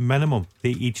think minimum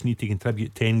they each need to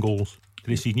contribute 10 goals to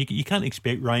the season. You can't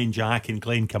expect Ryan Jack and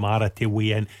Glenn Kamara to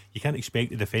weigh in. You can't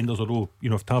expect the defenders, although, you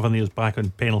know, if Tavernier's back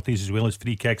on penalties as well as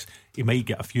free kicks, he might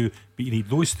get a few, but you need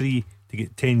those three to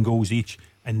get 10 goals each,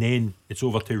 and then it's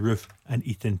over to Roof and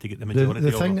Etienne to get the majority.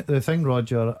 The thing,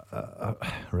 Roger,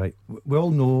 right, we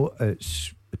all know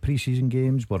it's the pre-season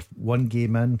games. We're one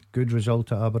game in, good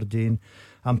result at Aberdeen.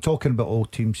 I'm talking about all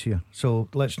teams here, so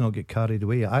let's not get carried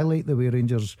away. I like the way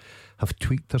Rangers have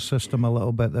tweaked their system a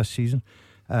little bit this season.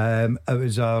 It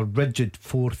was a rigid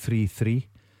 4-3-3,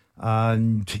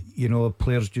 and you know,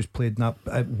 players just played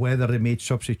that. Whether they made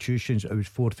substitutions, it was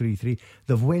 4-3-3.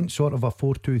 They've went sort of a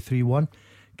 4-2-3-1.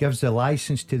 Gives the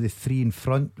licence to the three in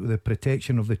front with the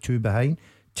protection of the two behind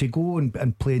to go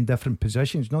and play in different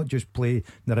positions, not just play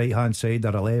the right hand side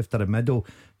or a left or a middle,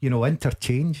 you know,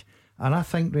 interchange. And I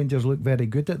think Rangers look very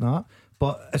good at that.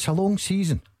 But it's a long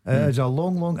season. It's a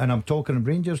long, and I'm talking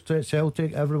Rangers to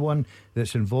Celtic, everyone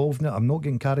that's involved in it. I'm not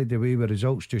getting carried away with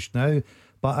results just now,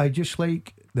 but I just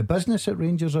like the business that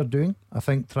Rangers are doing. I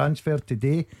think transfer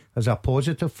today is a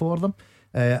positive for them.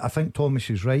 I think Thomas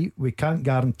is right. We can't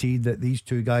guarantee that these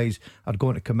two guys are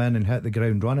going to come in and hit the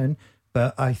ground running,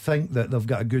 but I think that they've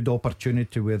got a good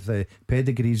opportunity with the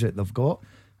pedigrees that they've got.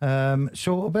 So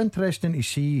it'll be interesting to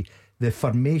see the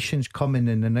formations coming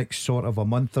in the next sort of a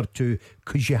month or two,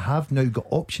 because you have now got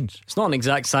options. It's not an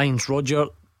exact science, Roger.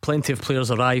 Plenty of players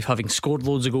arrive having scored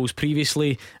loads of goals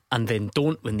previously and then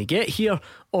don't when they get here,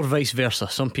 or vice versa.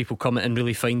 Some people come in and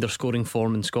really find their scoring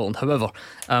form in Scotland. However,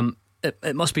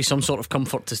 it must be some sort of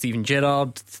comfort to Steven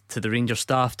Gerrard, to the Rangers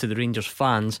staff, to the Rangers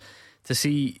fans, to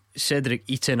see Cedric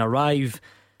Etienne arrive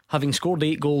having scored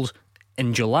 8 goals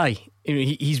in July. You know,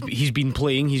 he's been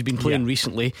playing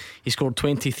recently. He scored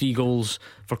 23 goals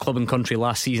for club and country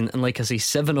last season, and like I say,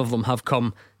 7 of them have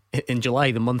come in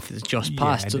July, the month that's just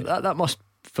passed. So that must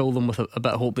fill them with a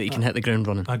bit of hope that he can hit the ground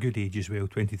running. A good age as well,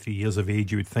 23 years of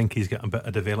age. You would think he's got a bit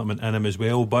of development in him as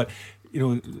well. But you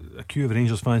know, a queue of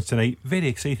Rangers fans tonight, very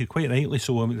excited, quite rightly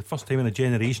so. I mean, the first time in a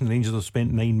generation Rangers have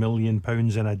spent £9 million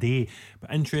in a day.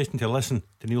 But interesting to listen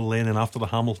to Neil Lennon after the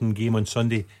Hamilton game on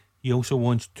Sunday. He also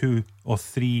wants 2 or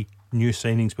 3 new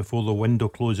signings before the window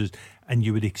closes, and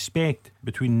you would expect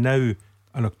between now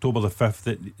and October the 5th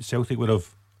that Celtic would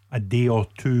have a day or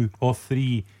 2 or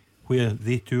 3 where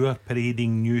they too are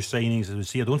parading new signings. As we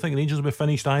see, I don't think Rangers will be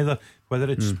finished either,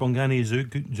 whether it's Bongani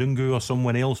Zungu or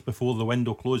someone else before the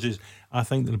window closes. I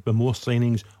think there'll be more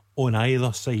signings on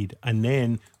either side, and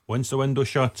then once the window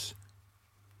shuts,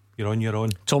 you're on your own.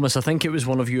 Thomas, I think it was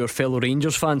one of your fellow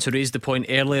Rangers fans who raised the point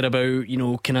earlier about, you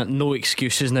know, kind of no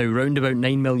excuses now. Round about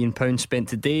 £9 million spent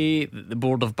today. The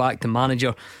board have backed the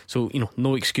manager, so you know,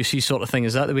 no excuses sort of thing.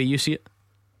 Is that the way you see it?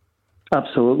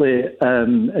 Absolutely.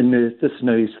 And this is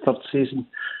now his 3rd season.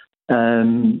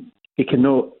 He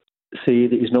cannot say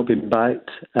that he's not been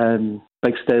backed.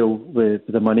 Big style with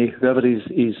the money. Whoever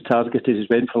he's targeted, he's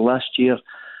went for last year.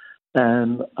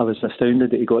 I was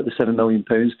astounded that he got the £7 million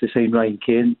to sign Ryan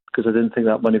Kent, because I didn't think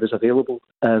that money was available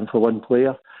for one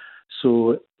player.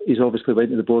 So he's obviously went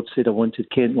to the board, said I wanted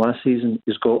Kent last season.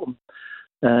 He's got him.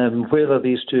 Whether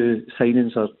these 2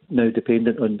 signings are now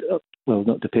dependent on, well,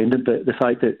 not dependent, but the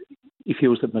fact that he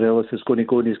feels that Morelos is going to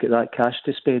go and he's got that cash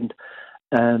to spend.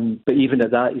 But even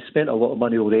at that, he's spent a lot of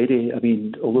money already. I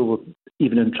mean, although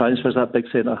even in transfers, that big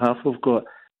centre half we've got,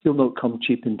 he'll not come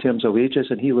cheap in terms of wages,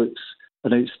 and he looks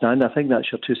an outstanding. I think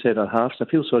that's your 2 centre halves. I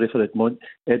feel sorry for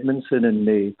Edmondson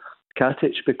and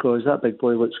Katic, because that big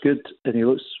boy looks good and he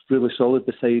looks really solid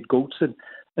beside Goldson.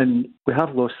 And we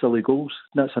have lost silly goals.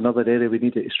 That's another area we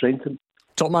need to strengthen.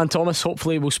 Top man Thomas,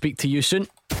 hopefully we'll speak to you soon.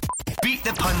 Beat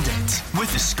the Pundit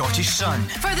with the Scottish Sun.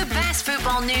 For the best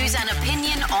football news and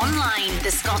opinion online,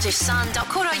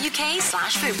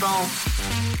 thescottishsun.co.uk/football.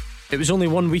 It was only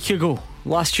 1 week ago,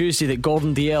 last Tuesday, that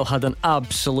Gordon Dalziel had an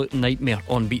absolute nightmare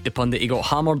on Beat the Pundit. He got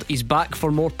hammered. He's back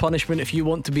for more punishment. If you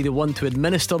want to be the one to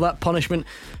administer that punishment,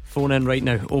 phone in right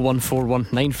now, 0141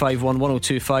 951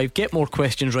 1025. Get more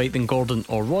questions right than Gordon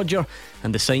or Roger,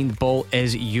 and the signed ball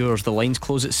is yours. The lines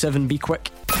close at 7. Be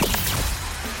quick.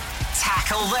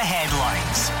 Tackle the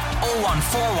headlines.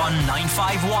 0141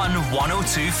 951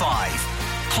 1025.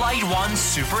 Clyde 1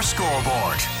 Super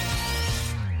Scoreboard.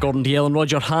 Gordon Dalziel and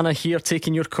Roger Hannah here,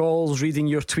 taking your calls, reading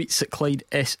your tweets at Clyde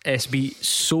SSB.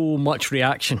 So much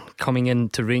reaction coming in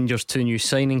to Rangers' 2 new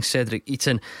signings, Cedric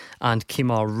Eaton and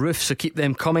Kemar Roofe. So keep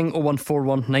them coming.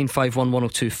 0141 951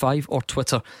 1025 or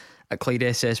Twitter at Clyde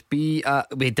SSB.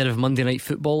 We did have Monday Night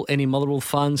Football. Any Motherwell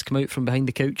fans come out from behind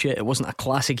the couch yet? It wasn't a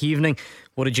classic evening.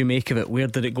 What did you make of it? Where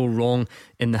did it go wrong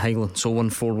in the Highlands?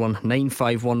 0141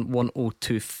 951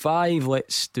 1025.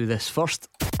 Let's do this first.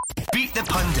 Beat the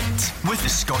Pundit with the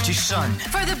Scottish Sun.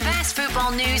 For the best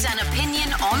football news and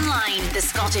opinion online,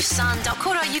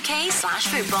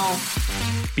 thescottishsun.co.uk/football.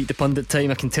 Beat the Pundit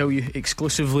time. I can tell you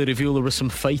exclusively reveal there was some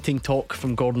fighting talk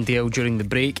from Gordon Dalziel during the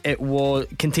break. It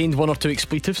contained 1 or 2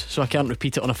 expletives, so I can't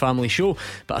repeat it on a family show,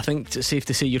 but I think it's safe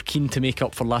to say you're keen to make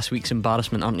up for last week's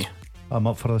embarrassment, aren't you? I'm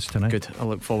up for this tonight. Good, I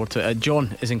look forward to it.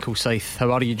 John is in Kilsyth.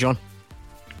 How are you, John?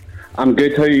 I'm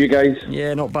good. How are you guys?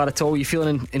 Yeah, not bad at all. You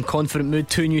feeling in confident mood?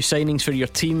 2 new signings for your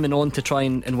team and on to try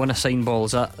and win a sign ball.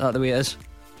 Is that the way it is?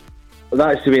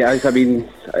 That's the way it is. I mean,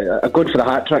 I'm going for the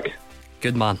hat trick.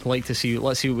 Good man. Like to see.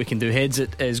 Let's see what we can do. Heads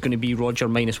it is going to be Roger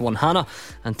 -1 Hannah,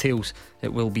 and tails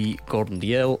it will be Gordon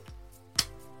Dalziel.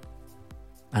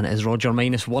 And it is Roger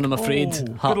 -1, I'm afraid.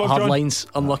 Hard lines,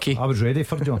 unlucky. I was ready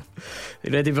for John.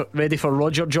 ready for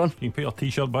Roger, John? You can put your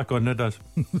t-shirt back on now, Daz.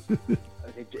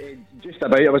 Just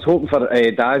about. I was hoping for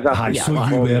Daz after so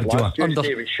you were, John.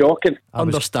 It was shocking.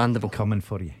 Understandable. Coming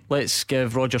for you. Let's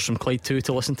give Roger some Clyde 2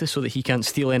 to listen to so that he can't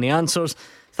steal any answers.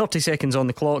 30 seconds on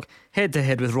the clock, head to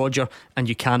head with Roger, and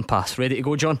you can pass. Ready to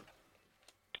go, John?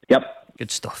 Yep.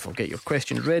 Good stuff. I'll get your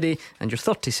questions ready, and your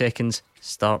 30 seconds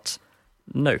starts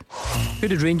now. Who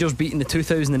did Rangers beat in the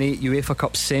 2008 UEFA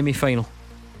Cup semi-final?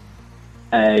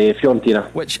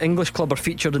 Fiorentina. Which English club are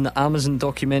featured in the Amazon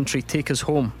documentary Take Us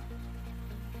Home?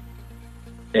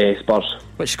 Spurs.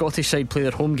 Which Scottish side play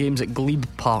their home games at Glebe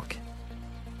Park?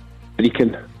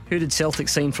 Brecon. Who did Celtic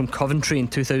sign from Coventry in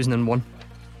 2001?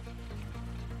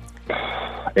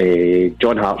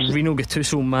 John Hartson. Rino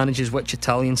Gattuso manages which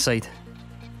Italian side?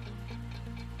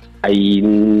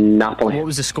 Napoli. What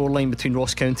was the scoreline between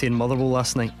Ross County and Motherwell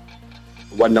last night?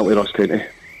 1-0 to Ross County.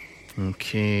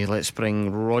 Okay, let's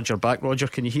bring Roger back. Roger,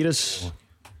 can you hear us?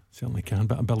 Certainly can.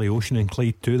 Bit of Billy Ocean and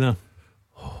Clyde too there.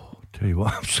 Tell you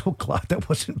what, I'm so glad I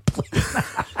wasn't playing.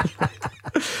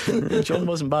 John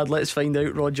wasn't bad. Let's find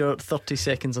out, Roger. 30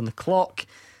 seconds on the clock,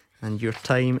 and your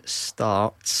time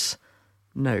starts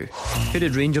now. Who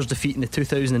did Rangers defeat in the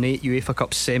 2008 UEFA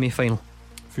Cup semi-final?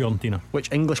 Fiorentina. Which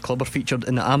English club are featured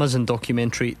in the Amazon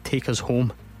documentary Take Us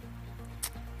Home?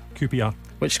 QPR.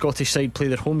 Which Scottish side play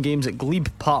their home games at Glebe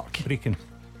Park? Brecon.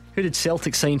 Who did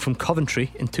Celtic sign from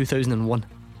Coventry in 2001?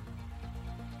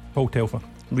 Paul Telfer.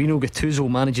 Rino Gattuso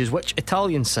manages which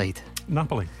Italian side?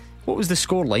 Napoli. What was the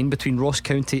scoreline between Ross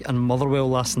County and Motherwell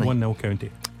last night? 1-0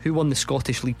 County. Who won the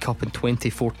Scottish League Cup in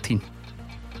 2014?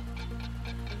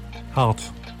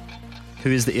 Hearts. Who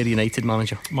is the Ayr United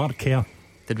manager? Mark Kerr.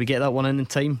 Did we get that one in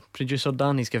time, producer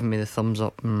Dan? He's giving me the thumbs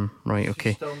up. Right,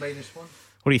 okay. Still -1.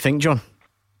 What do you think, John?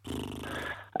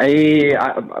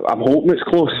 I'm hoping it's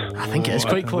close. I think it is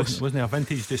quite close. Wasn't it a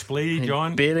vintage display,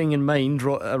 John? Bearing in mind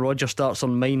Roger starts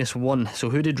on -1. So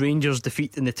who did Rangers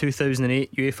defeat in the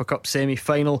 2008 UEFA Cup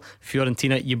semi-final?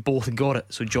 Fiorentina. You both got it,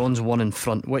 so John's 1 in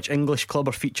front. Which English club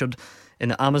are featured in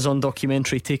the Amazon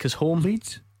documentary Take Us Home?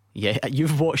 Leeds. Yeah,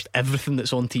 you've watched everything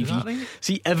that's on TV. Is that right?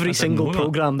 See every single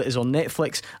programme that is on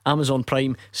Netflix, Amazon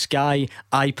Prime, Sky,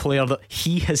 iPlayer. That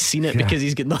he has seen it because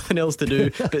he's got nothing else to do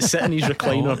but sit in his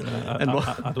recliner. I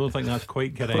don't think that's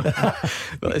quite correct.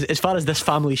 As far as this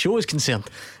family show is concerned,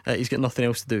 he's got nothing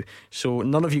else to do. So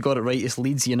none of you got it right. It's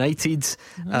Leeds United.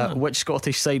 Which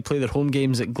Scottish side play their home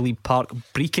games at Glebe Park?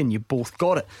 Brecon. You both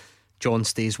got it. John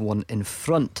stays 1 in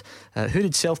front. Who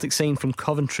did Celtic sign from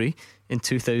Coventry in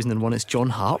 2001? It's John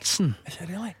Hartson. Is it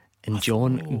really? And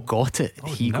John got it.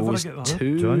 He goes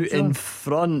 2 in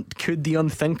front. Could the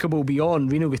unthinkable be on?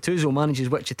 Rino Gattuso manages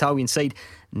which Italian side?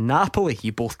 Napoli.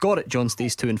 You both got it. John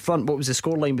stays 2 in front. What was the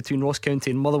scoreline between Ross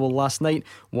County and Motherwell last night?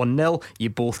 1-0.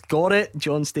 You both got it.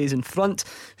 John stays in front.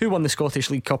 Who won the Scottish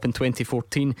League Cup in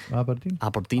 2014? Aberdeen.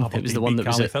 It was the one that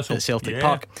was at Celtic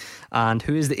Park. And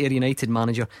who is the Ayr United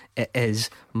manager? It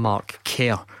is Mark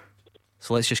Kerr.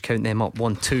 So let's just count them up.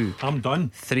 1, 2, I'm done.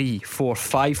 3, 4,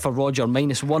 5 for Roger.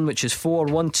 -1, which is 4.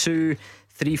 1, 2,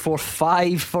 3, 4,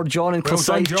 5 for John and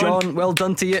Clyde. John, well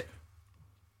done to you.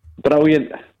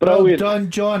 Brilliant. Well done,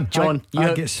 John.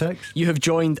 I get 6. You have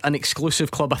joined an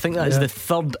exclusive club. I think that is the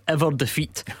 3rd ever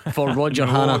defeat for Roger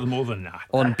Hannah more than that.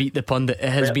 on Beat the Pundit. It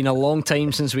has been a long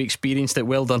time since we experienced it.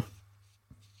 Well done.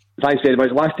 Thanks very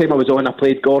much. Last time I was on, I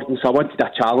played Gordon, so I wanted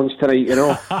a challenge tonight, you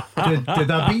know.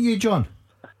 Did I beat you, John?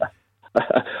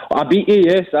 I beat you,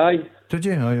 yes, aye. Did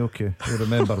you? Aye, okay. I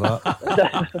remember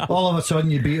that. All of a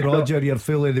sudden you beat Roger, you're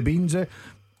full of the beans, eh?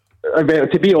 Well,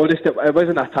 to be honest, it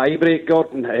wasn't a tie break,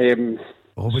 Gordon.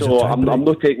 So I'm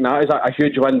not taking that as a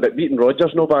huge win, but beating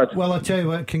Roger's no bad. Well, I'll tell you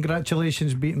what,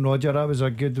 congratulations beating Roger. That was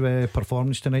a good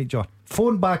performance tonight, John.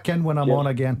 Phone back in when I'm on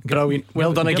again. Brilliant.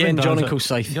 Well done again, John and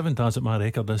Clyde. Given that my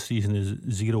record this season is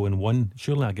 0-1,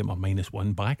 surely I get my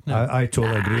 -1 back now. I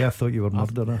totally agree. I thought you were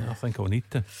murdering. I think I'll need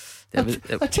to.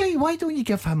 I tell you, why don't you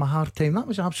give him a hard time? That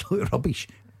was absolute rubbish.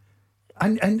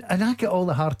 And I get all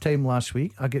the hard time last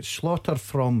week. I get slaughtered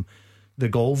from the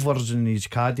golfers and his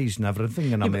caddies and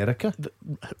everything in America.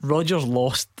 Rogers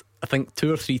lost, I think,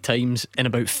 2 or 3 times in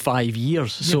about 5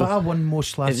 years. Yeah, but I won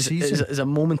most last season. It's a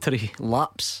momentary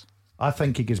lapse. I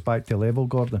think he gets back to level,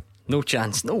 Gordon. No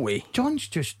chance, no way. John's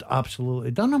just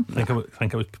absolutely done him. I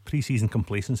think it was pre-season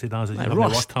complacency. That's it. You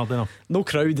worked hard enough. No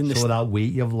crowd in the that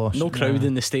weight you've lost. No crowd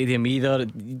in the stadium either.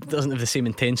 It doesn't have the same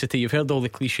intensity. You've heard all the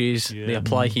cliches. They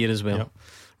apply here as well. Yep.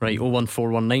 Right,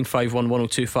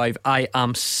 01419511025. I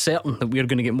am certain that we're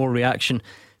going to get more reaction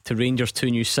to Rangers' 2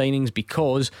 new signings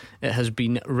because it has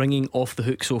been ringing off the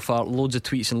hook so far. Loads of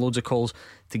tweets and loads of calls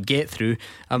to get through.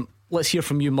 Let's hear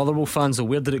from you Motherwell fans though.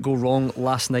 Where did it go wrong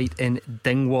last night in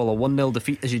Dingwall? A 1-0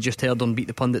 defeat, as you just heard on Beat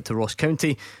the Pundit, to Ross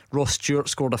County. Ross Stewart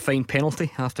scored a fine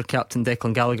penalty after captain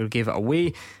Declan Gallagher gave it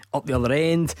away. Up the other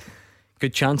end,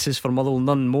 good chances for Motherwell,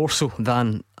 none more so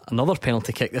than another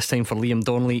penalty kick, this time for Liam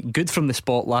Donnelly. Good from the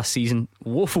spot last season,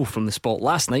 woeful from the spot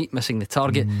last night, missing the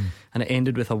target. And it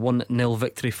ended with a 1-0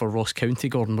 victory for Ross County.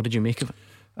 Gordon, what did you make of it?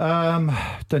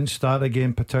 Didn't start the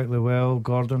game particularly well,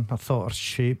 Gordon. I thought our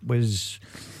shape was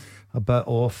a bit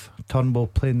off. Turnbull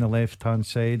playing the left hand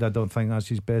side, I don't think that's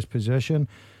his best position.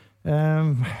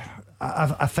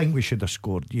 I think we should have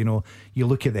scored. You know, you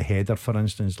look at the header, for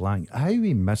instance, Lang, how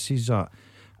he misses that,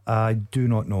 I do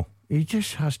not know. He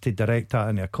just has to direct that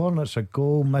in a corner. It's a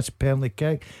goal, missed penalty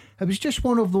kick. It was just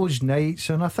one of those nights,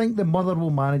 and I think the Motherwell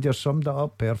manager summed it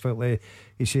up perfectly.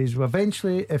 He says, well,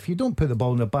 eventually, if you don't put the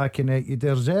ball in the back of the net, you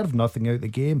deserve nothing out of the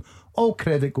game. All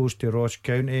credit goes to Ross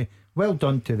County. Well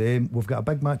done to them. We've got a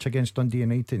big match against Dundee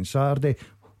United on Saturday.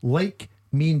 Like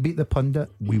me and Beat the Pundit,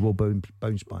 we will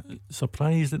bounce back.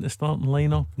 Surprised at the starting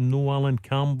lineup. No Alan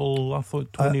Campbell. I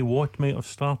thought Tony Watt might have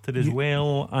started as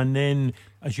well. And then,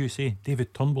 as you say,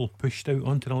 David Turnbull pushed out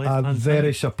onto the left hand side.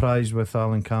 Very surprised with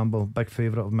Alan Campbell. Big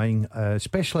favourite of mine,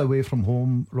 especially away from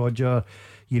home. Roger,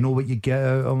 you know what you get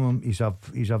out of him. He's a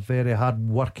very hard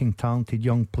working, talented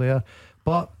young player.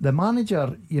 But the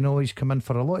manager, you know, he's come in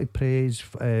for a lot of praise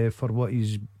for what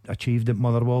he's achieved at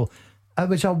Motherwell. It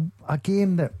was a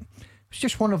game that was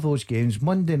just one of those games.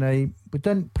 Monday night, we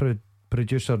didn't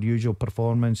produce our usual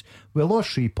performance. We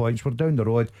lost 3 points. We're down the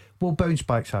road. We'll bounce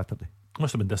back Saturday.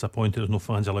 Must have been disappointed there's no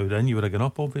fans allowed in. You would have gone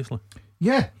up, obviously.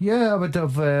 Yeah, I would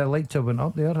have liked to have went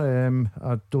up there.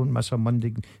 I don't miss a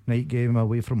Monday night game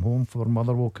away from home for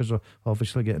Motherwell because I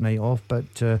obviously get a night off,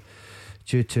 but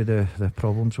due to the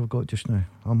problems we've got just now,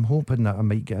 I'm hoping that I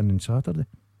might get in on Saturday.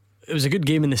 It was a good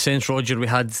game in the sense, Roger, we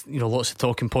had lots of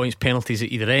talking points, penalties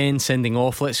at either end, sending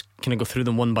off. Let's kind of go through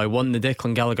them one by one. The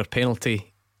Declan Gallagher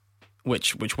penalty,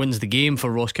 which wins the game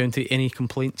for Ross County. Any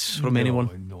complaints from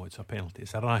anyone? No, it's a penalty.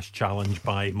 It's a rash challenge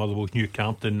by Motherwell's new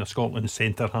captain, a Scotland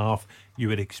centre half. You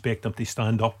would expect him to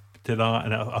stand up to that,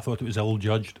 and I thought it was ill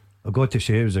judged. I've got to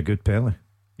say it was a good penalty.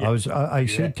 I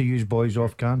said to use boys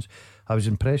off cans, I was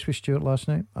impressed with Stewart last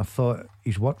night. I thought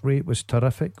his work rate was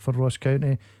terrific for Ross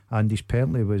County, and his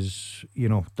penalty was,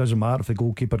 doesn't matter if the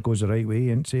goalkeeper goes the right way,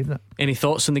 he ain't saving it. Any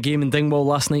thoughts on the game in Dingwall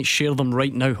last night? Share them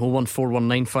right now.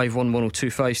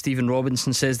 01419511025. Stephen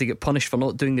Robinson says they get punished for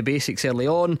not doing the basics early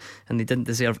on and they didn't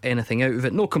deserve anything out of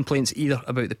it. No complaints either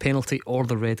about the penalty or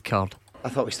the red card. I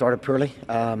thought we started poorly.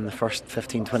 The first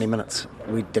 15-20 minutes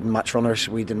we didn't match runners,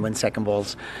 we didn't win second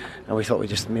balls, and we thought we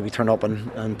just maybe turn up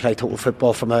and play total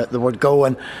football from the word go,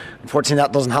 and unfortunately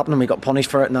that doesn't happen and we got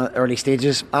punished for it in the early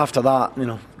stages. After that,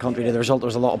 contrary to the result, there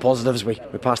was a lot of positives. We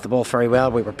passed the ball very well,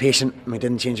 we were patient, we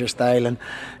didn't change our style, and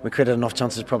we created enough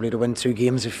chances probably to win 2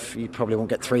 games. If you probably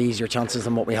won't get 3 easier chances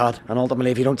than what we had, and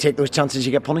ultimately if you don't take those chances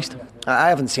you get punished. I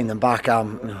haven't seen them back.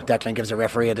 Declan gives a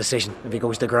referee a decision if he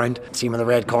goes to ground. See him with a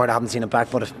red card. I haven't seen him back.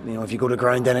 But if you go to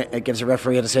ground, then it gives a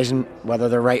referee a decision whether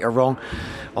they're right or wrong.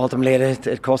 Ultimately,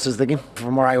 it costs us the game.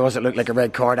 From where I was, it looked like a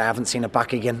red card. I haven't seen it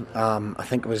back again. I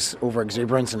think it was over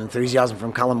exuberance and enthusiasm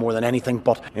from Callum more than anything.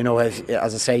 But as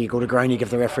I say, you go to ground, you give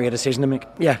the referee a decision to make.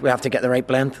 Yeah, we have to get the right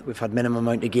blend. We've had minimum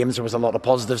amount of games. There was a lot of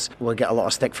positives. We'll get a lot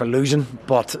of stick for losing,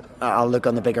 but I'll look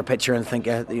on the bigger picture and think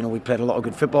we played a lot of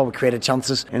good football. We created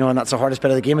chances, and that's the hardest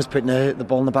bit of the game, is putting the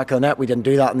ball in the back of the net. We didn't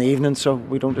do that in the evening, so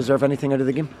we don't deserve anything out of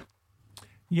the game.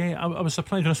 Yeah, I was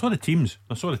surprised when I saw the teams.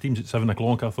 at 7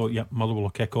 o'clock. I thought, yep, Motherwell will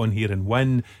kick on here and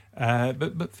win.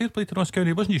 But fair play to Ross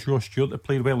County. It wasn't just Ross Stewart that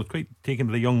played well. It was quite taken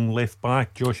to the young left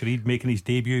back, Josh Reid, making his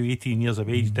debut, 18 years of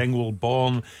age, Dingwall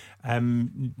born.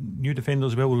 New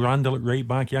defenders as well, Randall at right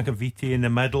back, Jakub Viti in the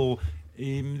middle.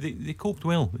 They coped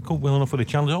well. They coped well enough for the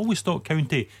challenge. I always thought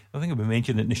County, I think we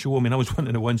mentioned it in the show, I was one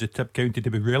of the ones that tipped County to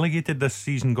be relegated this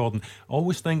season, Gordon. I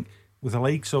always think with the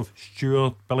likes of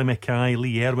Stewart, Billy Mackay,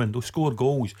 Lee Erwin, they'll score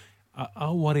goals.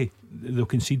 I'll worry they'll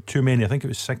concede too many. I think it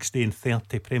was 60 and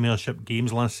 30 Premiership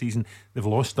games last season. They've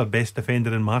lost their best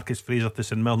defender in Marcus Fraser to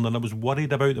St Mirren, and I was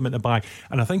worried about them at the back.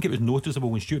 And I think it was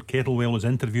noticeable when Stuart Kettlewell was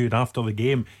interviewed after the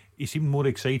game. He seemed more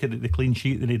excited at the clean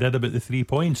sheet than he did about the 3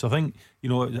 points. I think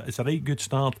it's a right good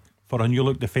start for a new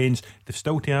look defence. They've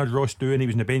still to add Ross Doohan. He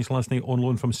was in the bench last night on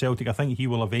loan from Celtic. I think he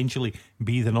will eventually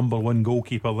be the number one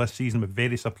goalkeeper this season. I'd be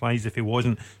very surprised if he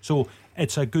wasn't. So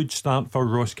it's a good start for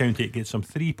Ross County. It gets some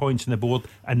 3 points on the board,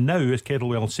 and now, as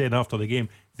Kettlewell said after the game,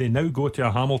 they now go to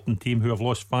a Hamilton team who have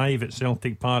lost 5 at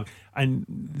Celtic Park, and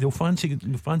they'll fancy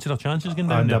their chances going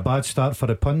down and there. A bad start for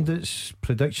the pundits'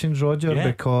 predictions, Roger,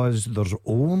 because there's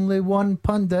only one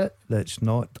pundit that's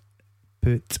not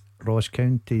put Ross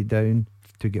County down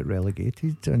to get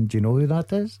relegated, and do you know who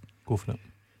that is? Go for it.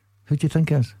 Who do you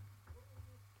think is?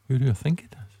 Who do you think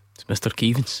it is? It's Mr.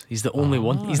 Keevins. He's the only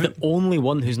one. He's the only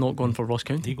one who's not gone for Ross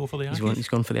County. He go for the Ackies? He's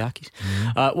gone for the Ackies.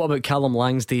 What about Callum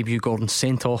Lang's debut, Gordon?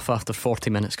 Sent off after 40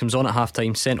 minutes, comes on at half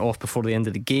time, sent off before the end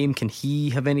of the game. Can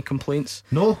he have any complaints?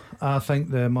 No, I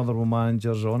think the Motherwell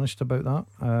manager's honest about that.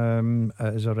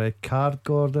 It is a red card,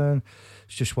 Gordon.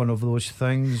 It's just one of those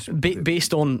things.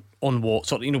 Based on what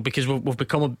sort of, because we've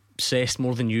become obsessed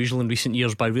more than usual in recent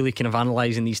years by really kind of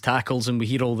analysing these tackles, and we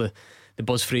hear all the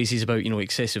buzz phrases about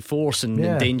excessive force and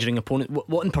endangering opponent.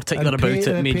 What in particular about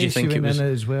it made you think it was?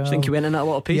 As well. Do you think he went in at a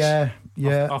lot of pace? Yeah.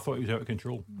 I thought he was out of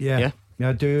control. Yeah,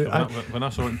 I do. When I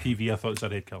saw it on TV, I thought it's a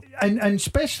red card. And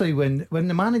especially when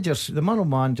the Motherwell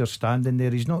manager's standing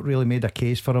there, he's not really made a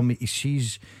case for him. He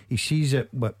sees it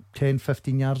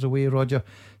 10-15 yards away, Roger.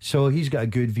 So he's got a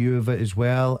good view of it as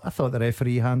well. I thought the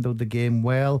referee handled the game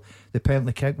well. The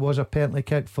penalty kick was a penalty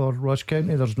kick for Ross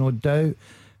County, there's no doubt.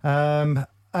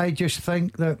 I just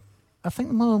think the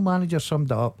Motherwell manager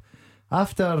summed it up.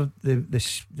 After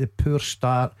the poor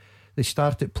start, they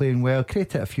started playing well,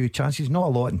 created a few chances, not a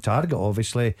lot in target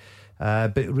obviously,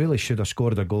 but really should have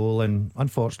scored a goal, and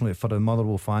unfortunately for the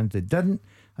Motherwell fans they didn't.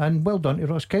 And well done to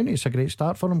Ross County. It's a great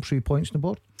start for them, 3 points on the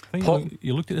board. I think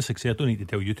you looked at the success. I don't need to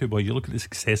tell you two boys. You look at the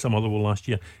success of Motherwell last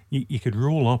year. You could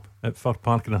roll up at Fir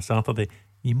Park on a Saturday.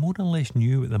 You more or less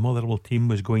knew what the Motherwell team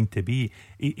was going to be.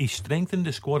 He strengthened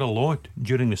the squad a lot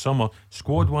during the summer.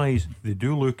 Squad wise, they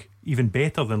do look even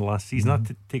better than last season.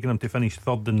 That taking them to finish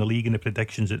third in the league in the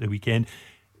predictions at the weekend.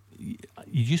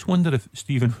 You just wonder if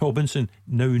Stephen Robinson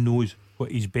now knows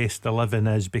what his best 11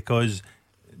 is, because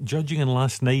judging on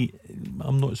last night,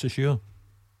 I'm not so sure.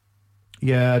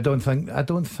 Yeah, I don't think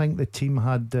the team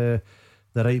had the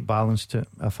right balance to it,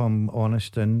 if I'm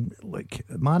honest. And like,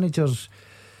 managers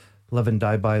live and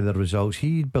die by the results.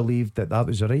 He believed that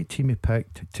was the right team he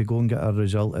picked to go and get a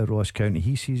result at Ross County.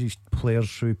 He sees his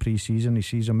players through pre-season. He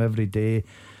sees them every day.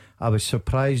 I was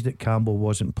surprised that Campbell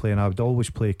wasn't playing. I would always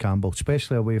play Campbell,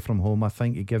 especially away from home. I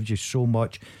think he gives you so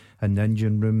much in the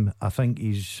engine room. I think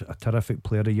he's a terrific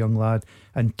player, a young lad.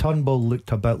 And Turnbull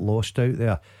looked a bit lost out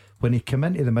there. When he came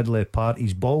into the middle of the park,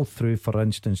 his ball through, for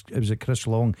instance, it was at Chris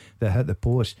Long that hit the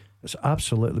post. It's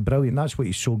absolutely brilliant. That's what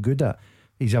he's so good at.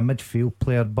 He's a midfield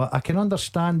player, but I can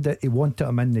understand that he wanted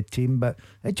him in the team, but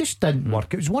it just didn't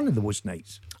work. It was one of those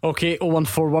nights. Okay,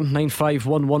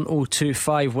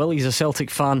 01419511025. Willie's a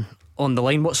Celtic fan on the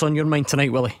line. What's on your mind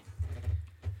tonight, Willie?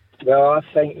 Well, I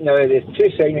think now the 2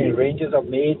 signings Rangers have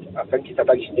made, I think it's a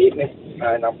big statement,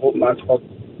 and I'm hoping that's what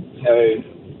now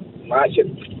match it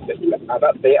a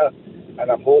bit better,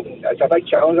 and I'm hoping it's a big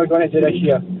challenge they're going to do this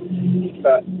year,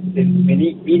 but we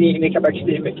need to make a big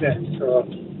statement now, so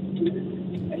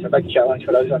it's a big challenge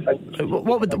for us, I think.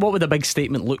 What would a big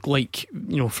statement look like,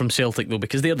 from Celtic though?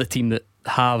 Because they're the team that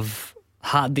have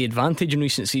had the advantage in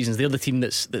recent seasons. They're the team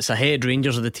that's ahead.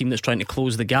 Rangers are the team that's trying to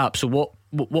close the gap. So what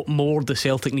more does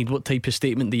Celtic need? What type of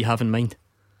statement do you have in mind?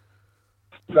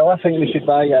 Well, I think we should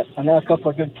buy another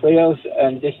couple of good players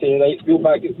and just say, right, we'll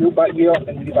back you up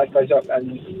and we'll back us up,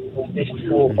 and we'll just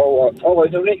go all out. We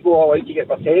don't need to go all out to get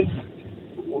my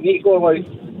 10. We'll need to go all out.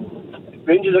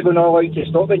 Rangers are going all out to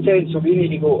stop the 10, so we need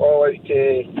to go all out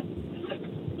to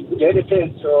get the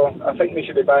 10. So I think we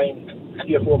should be buying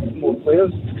 3 or 4 more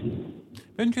players.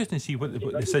 Interesting to see what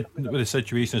the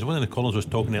situation is. One of the callers was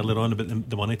talking earlier on about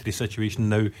the monetary situation.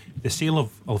 Now, the sale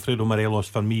of Alfredo Morelos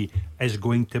for me is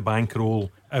going to bankroll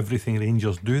everything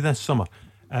Rangers do this summer.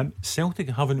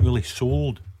 Celtic haven't really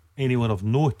sold anyone of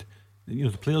note. The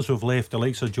players who have left, the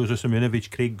likes of Joseph Simunovic,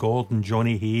 Craig Gordon,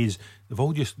 Johnny Hayes, they've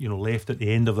all just left at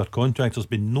the end of their contracts. There's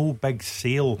been no big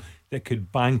sale that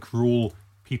could bankroll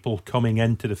people coming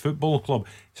into the football club.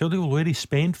 Celtic already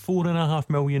spent £4.5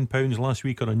 million last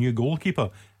week on a new goalkeeper.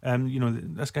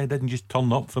 This guy didn't just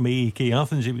turn up from AEK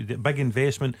Athens. It was a big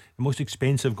investment, the most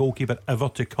expensive goalkeeper ever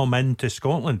to come into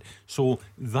Scotland. So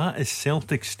that is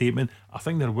Celtic's statement. I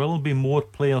think there will be more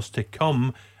players to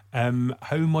come.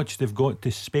 How much they've got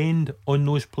to spend on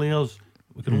those players,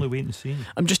 we can only wait and see.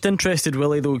 I'm just interested,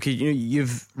 Willie, though, because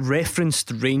you've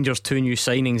referenced Rangers' 2 new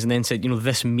signings and then said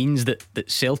this means that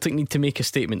Celtic need to make a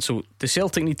statement. So does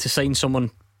Celtic need to sign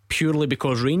someone purely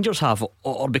because Rangers have,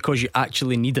 or because you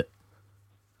actually need it?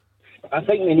 I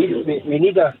think we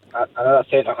need another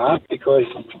centre half, because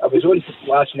I was on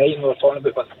last night and we were talking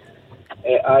about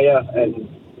Aya and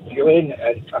Julian,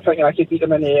 and I think I could beat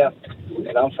them in the air,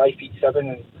 and I'm 5'7"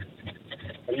 and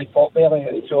I need pot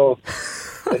belly, so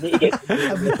I need to get.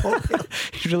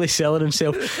 He's really selling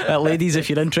himself. Ladies, if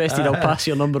you're interested, I'll pass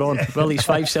your number on. Well, he's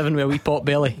 5'7" with a wee pot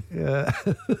belly. Yeah.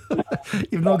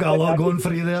 You've not got a lot going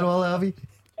for you there, Will, have you?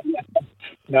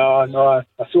 No,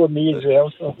 I saw me as well.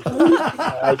 So.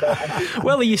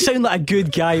 Well, you sound like a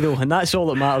good guy though, and that's all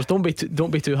that matters. Don't be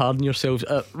too hard on yourselves.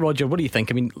 Roger, what do you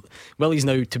think? I mean, Willie's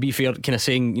now, to be fair, kind of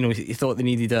saying he thought they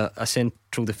needed a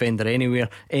central defender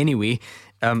anyway.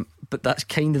 But that's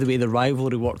kind of the way the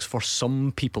rivalry works for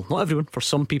some people, not everyone. For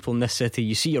some people in this city,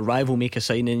 you see your rival make a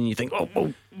signing and you think,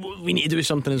 oh, we need to do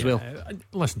something as well.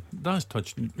 Listen, that's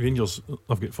touched. Rangers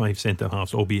have got 5 centre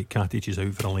halves, albeit Katic is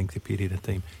out for a lengthy period of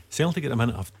time. Celtic at the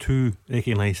minute have 2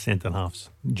 recognised centre halves,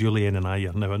 Julian and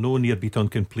Ayer. Now I know Nir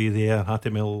Bitton can play there,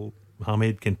 Hatem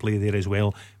Hamed can play there as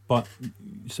well, but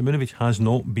Simunovic has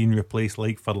not been replaced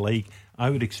like for like. I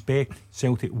would expect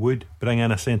Celtic would bring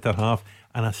in a centre half,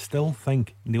 and I still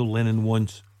think Neil Lennon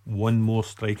wants one more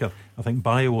striker. I think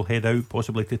Bayo will head out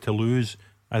possibly to Toulouse,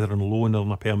 either on loan or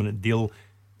on a permanent deal.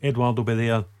 Edouard will be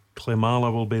there,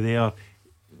 Klimala will be there,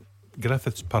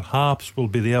 Griffiths perhaps will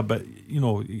be there, but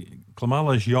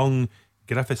Klimala's young,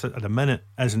 Griffiths at the minute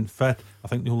isn't fit. I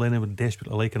think Neil Lennon would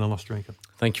desperately like another striker.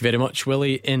 Thank you very much,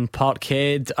 Willie in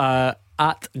Parkhead.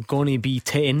 At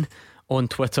GonnieB10 on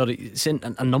Twitter, he sent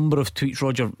a number of tweets,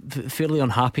 Roger, fairly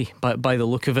unhappy by the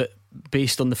look of it,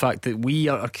 based on the fact that we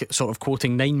are sort of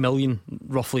quoting 9 million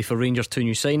roughly for Rangers' 2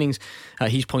 new signings.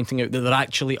 He's pointing out that they're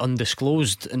actually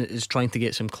undisclosed and is trying to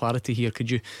get some clarity here. Could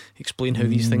you explain how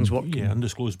these things work? Yeah,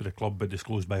 undisclosed by the club but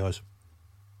disclosed by us.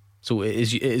 So it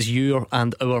is your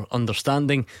and our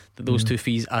understanding that those 2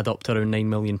 fees add up to around £9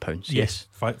 million. Yes.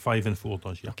 5 and 4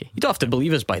 does, yeah. Okay. You don't have to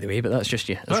believe us, by the way, but that's just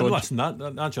you. Listen,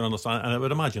 that's your understanding. And I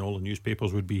would imagine all the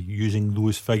newspapers would be using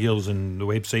those figures, and the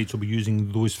websites will be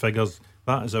using those figures.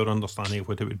 That is our understanding of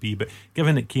what it would be. But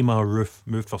given that Kemar Roof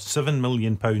moved for £7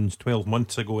 million 12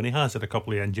 months ago, and he has had a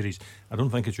couple of injuries, I don't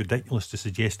think it's ridiculous to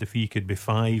suggest the fee could be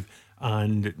 5.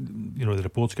 And the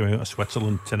reports coming out of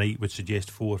Switzerland tonight would suggest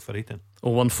 4 for Aiton.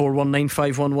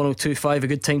 01419511025. A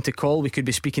good time to call. We could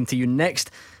be speaking to you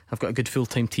next. I've got a good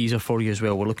full-time teaser for you as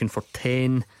well. We're looking for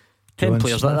 10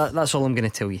 players. That's all I'm going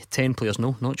to tell you. 10 players.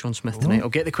 No, not John Smith tonight. I'll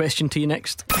get the question to you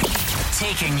next.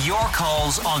 Taking your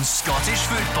calls on Scottish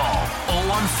football.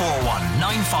 0141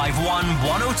 951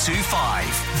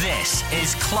 1025. This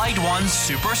is Clyde One's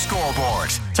Super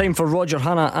Scoreboard. Time for Roger,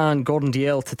 Hannah and Gordon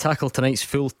Dalziel to tackle tonight's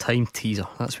full-time teaser.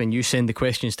 That's when you send the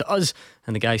questions to us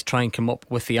and the guys try and come up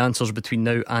with the answers between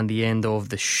now and the end of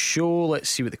the show. Let's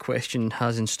see what the question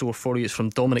has in store for you. It's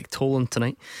from Dominic Toland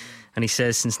tonight, and he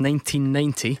says, since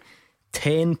 1990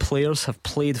 10 players have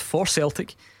played for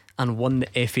Celtic and won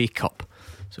the FA Cup.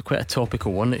 So quite a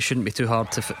topical one. It shouldn't be too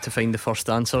hard to find the first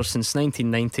answer. Since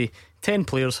 1990 10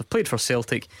 players have played for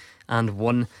Celtic and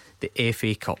won the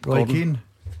FA Cup. Roy Keane.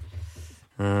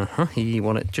 He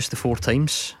won it just the 4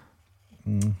 times.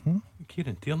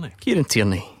 Kieran Tierney. Kieran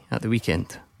Tierney at the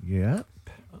weekend. Yep.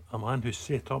 A man who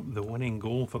set up the winning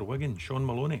goal for Wigan, Sean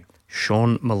Maloney.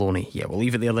 Sean Maloney. Yeah, we'll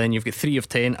leave it there then. You've got 3 of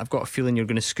 10. I've got a feeling you're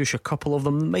going to scoosh a couple of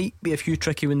them. Might be a few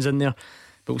tricky ones in there,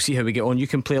 but we'll see how we get on. You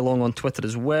can play along on Twitter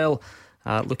as well.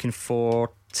 Looking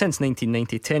for Since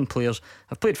 1990, 10 players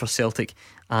have played for Celtic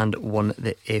and won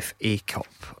the FA Cup.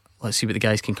 Let's see what the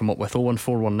guys can come up with.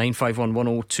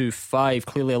 01419511025.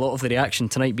 Clearly a lot of the reaction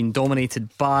tonight been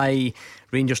dominated by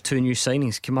Rangers' 2 new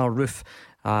signings. Kemar Roofe,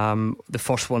 the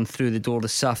first one through the door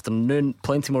this afternoon.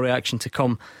 Plenty more reaction to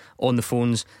come on the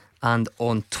phones and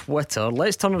on Twitter.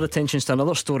 Let's turn our attentions to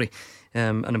another story,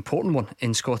 an important one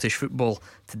in Scottish football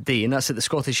today, and that's that the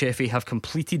Scottish FA have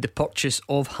completed the purchase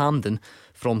of Hampden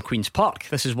from Queen's Park.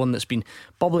 This is one that's been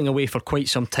bubbling away for quite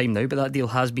some time now, but that deal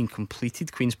has been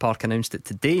completed. Queen's Park announced it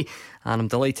today, and I'm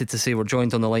delighted to say we're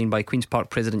joined on the line by Queen's Park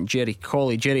President Jerry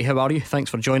Colley. Jerry, how are you? Thanks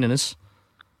for joining us.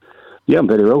 Yeah, I'm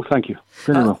very well, thank you.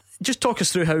 Very well. Just talk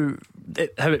us through how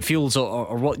it feels,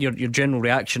 or what your general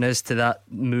reaction is to that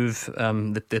move,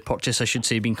 the purchase, I should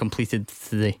say, being completed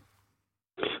today.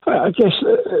 I guess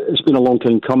it's been a long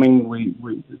time coming.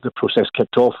 The process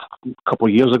kicked off a couple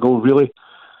of years ago, really.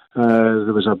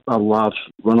 There was a large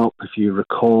run-up, if you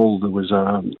recall. There was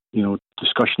a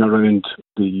discussion around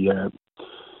the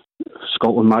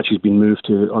Scotland matches being moved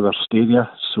to other stadia.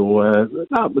 So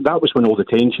that was when all the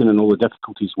tension and all the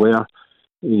difficulties were.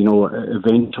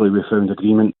 Eventually we found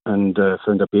agreement and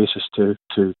found a basis to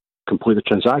complete the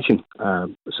transaction.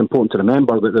 It's important to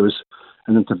remember that there was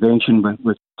an intervention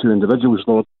with 2 individuals,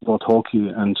 Lord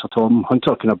Hawkey and Sir Tom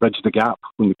Hunter, kind of bridged the gap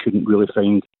when we couldn't really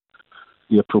find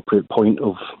the appropriate point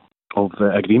of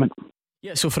agreement.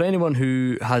 Yeah, so for anyone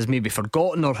who has maybe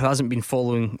forgotten or who hasn't been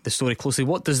following the story closely,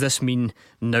 what does this mean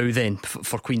now then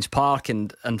for Queen's Park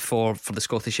and for the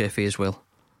Scottish FA as well?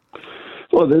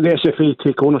 Well, the SFA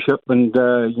take ownership, and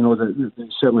they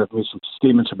certainly have made some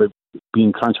statements about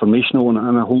being transformational,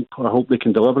 and I hope they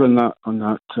can deliver on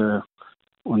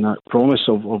that promise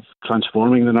of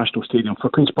transforming the National Stadium. For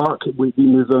Queen's Park, we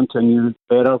moved on to a new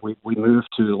era. We moved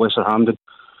to Lesser Hampden.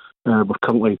 We're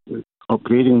currently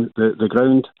upgrading the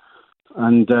ground,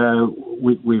 and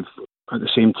we've at the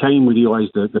same time we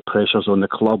realised the pressures on the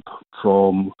club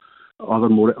from other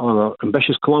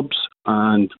ambitious clubs,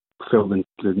 and felt the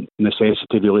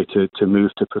necessity really to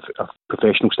move to a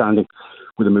professional standing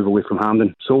with a move away from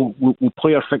Hampden. So we'll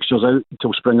play our fixtures out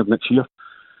until spring of next year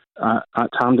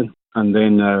at Hampden, and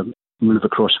then move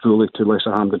across fully to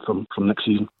Lesser Hampden from next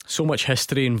season. So much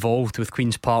history involved with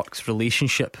Queen's Park's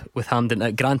relationship with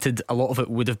Hampden. Granted, a lot of it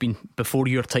would have been before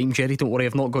your time, Jerry. Don't worry,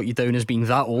 I've not got you down as being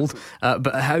that old.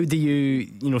 But how do you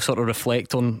sort of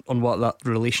reflect on what that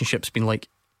relationship's been like?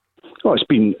 Oh, it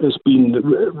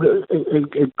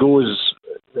goes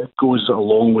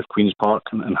along with Queen's Park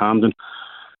and Hampden.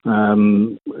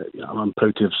 I'm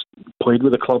proud to have played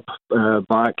with the club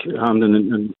back at Hampden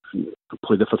and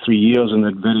played there for 3 years and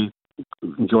had very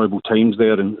enjoyable times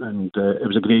there, and it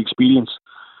was a great experience.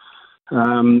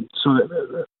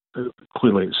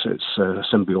 Clearly it's a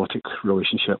symbiotic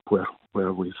relationship where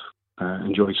we've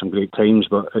enjoyed some great times,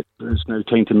 but it's now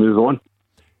time to move on.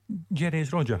 Jerry,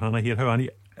 it's Roger Hannah here. How are you?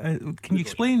 Can you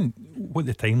explain what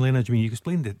the timeline is? I mean, you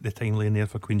explained the timeline there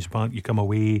for Queen's Park. You come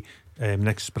away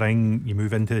next spring, you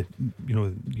move into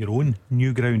your own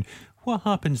new ground. What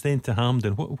happens then to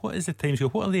Hampden? What is the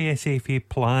timescale? What are the SFA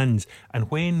plans? And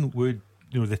when would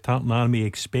the Tartan Army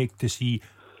expect to see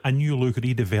a new look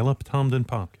redeveloped Hampden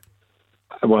Park?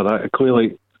 Well,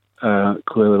 clearly,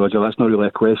 Roger, that's not really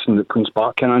a question that Queen's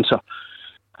Park can answer.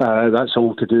 That's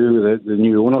all to do with the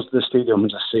new owners of the stadium.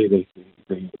 As I say,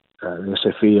 the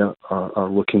SFA are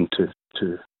looking to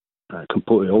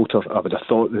completely alter, I would have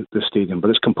thought, the stadium, but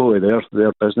it's completely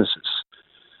their business.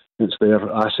 It's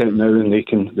their asset now, and they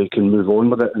can move on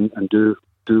with it and do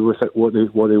with it what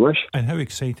they wish. And how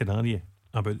excited are you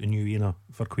about the new era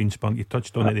for Queen's Park? You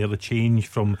touched on it there, the change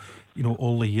from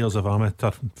all the years of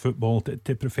amateur football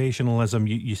to professionalism.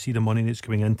 You see the money that's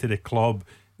coming into the club,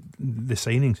 the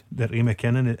signings that Ray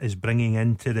McKinnon is bringing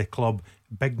into the club,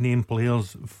 big name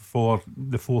players for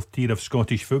the 4th tier of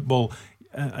Scottish football.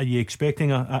 Are you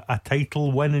expecting a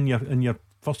title win in your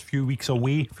first few weeks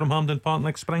away from Hampden Park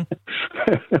next spring?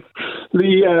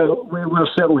 We're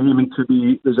certainly aiming to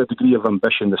be. There's a degree of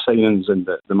ambition. The signings and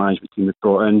the management team we've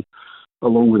brought in,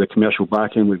 along with the commercial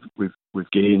backing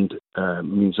we've gained,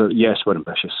 means that yes, we're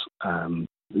ambitious.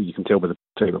 You can tell by the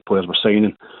type of players we're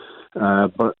signing.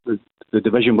 But the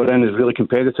division we're in is really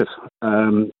competitive.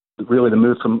 Really, the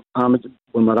move from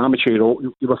when we're amateur,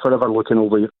 you were forever looking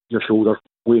over your shoulder,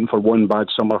 waiting for one bad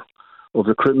summer of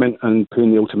recruitment and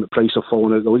paying the ultimate price of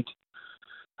falling out of the league.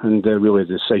 And really,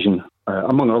 the decision,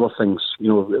 among other things,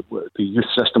 the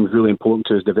youth system is really important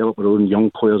to us. Develop our own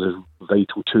young players is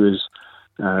vital to us.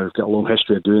 We've got a long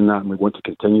history of doing that, and we want to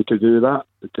continue to do that.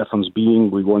 The difference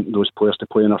being, we want those players to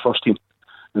play in our first team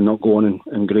and not go on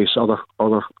and grace other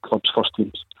clubs' first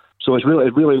teams. So it's really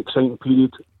a really exciting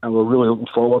period, and we're really looking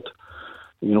forward.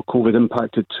 COVID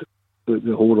impacted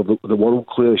the whole of the world.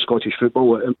 Clearly, Scottish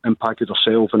football, it impacted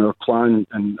ourselves and our plan,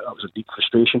 and that was a deep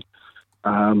frustration.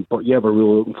 But yeah, we're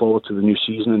really looking forward to the new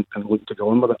season and looking to go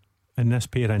on with it. And this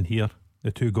pair in here,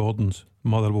 the two Gordons,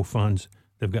 Motherwell fans,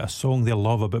 they've got a song they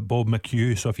love about Bob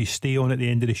McHugh. So if you stay on at the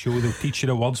end of the show, they'll teach you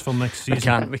the words for next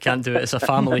season. We can't do it. It's a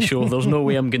family show. There's no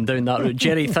way I'm going down that route.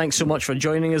 Jerry, thanks so much for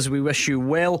joining us. We wish you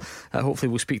well. Hopefully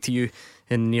we'll speak to you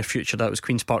in the near future. That was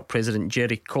Queen's Park President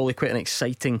Jerry Colley. Quite an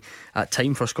exciting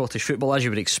time for Scottish football, as you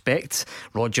would expect.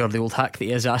 Roger, the old hack that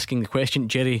he is, asking the question.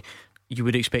 Jerry, you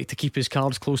would expect to keep his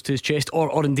cards close to his chest,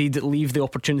 or indeed leave the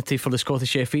opportunity for the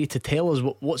Scottish FA to tell us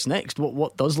what's next,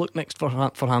 what does look next for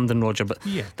Hampden, Roger. But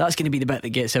yeah, that's going to be the bit that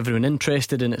gets everyone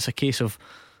interested, and it's a case of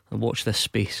watch this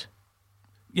space.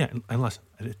 Yeah, and listen,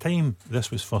 at the time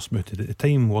this was first mooted, at the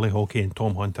time Willie Hawkey and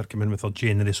Tom Hunter came in with their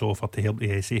generous offer to help the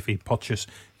SFA purchase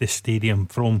the stadium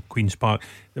from Queen's Park,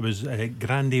 there was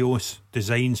grandiose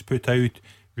designs put out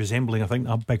resembling, I think,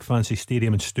 a big fancy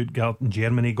stadium in Stuttgart in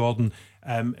Germany, Gordon.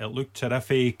 It looked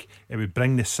terrific. It would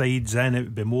bring the sides in. It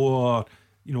would be more,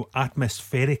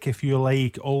 atmospheric, if you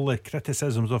like. All the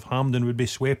criticisms of Hampden would be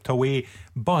swept away.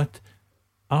 But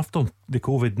after the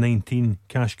COVID-19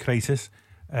 cash crisis,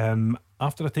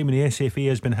 after a time when the SFA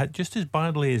has been hit just as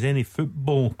badly as any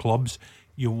football clubs,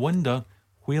 you wonder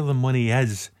where the money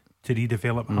is to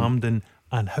redevelop Hampden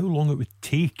and how long it would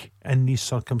take in these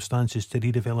circumstances to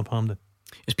redevelop Hampden.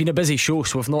 It's been a busy show,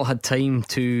 so we've not had time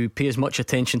to pay as much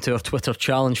attention to our Twitter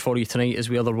challenge for you tonight as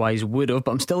we otherwise would have,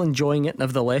 but I'm still enjoying it.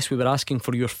 Nevertheless, we were asking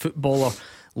for your footballer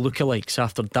lookalikes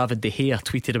after David De Gea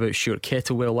tweeted about Stuart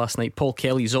Kettlewell last night. Paul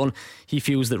Kelly's on. He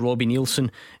feels that Robbie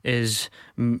Nielsen is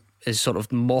sort of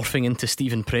morphing into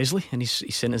Stephen Presley, and he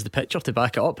sent us the picture to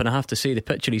back it up, and I have to say the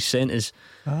picture he's sent is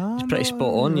pretty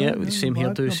spot on, with the same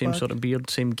hairdo, same sort of beard,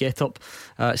 same get up.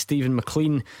 Stephen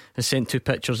McLean has sent two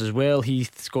pictures as well. He's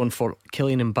gone for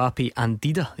Kylian Mbappe and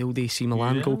Dida, the old AC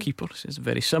Milan goalkeeper. It's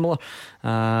very similar.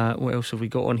 What else have we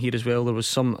got on here as well? There was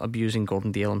some abusing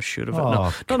Gordon Dalziel, I'm sure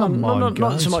of it.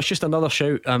 Not so much, just another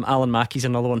shout. Alan Mackey's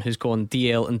another one who's gone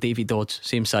DL and Davy Dodds,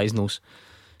 same size nose.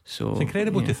 So it's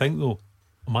incredible to think, though,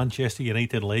 Manchester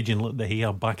United legend like De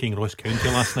Gea backing Ross County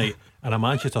last night, and a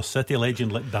Manchester City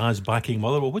legend like Daz backing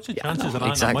Motherwell. What's the chances of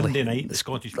that on a Monday night? The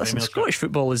Scottish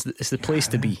football is the place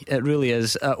to be. It really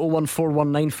is.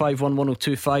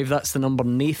 01419511025. That's the number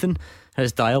Nathan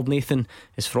has dialed. Nathan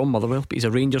is from Motherwell, but he's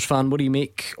a Rangers fan. What do you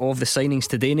make of the signings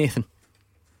today, Nathan?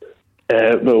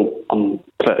 Well, I'm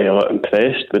pretty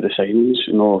impressed with the signings.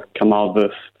 Kamal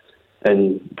Booth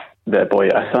and the boy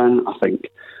Isan, I think,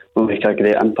 will make a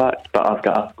great impact. But I've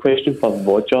got a question for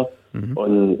Roger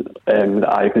on the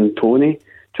Ivan Toney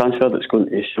transfer that's going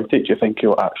to Celtic. Do you think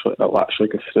it'll actually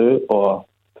go through, or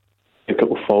do you think it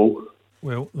will fall?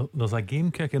 Well, there's a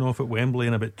game kicking off at Wembley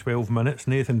in about 12 minutes,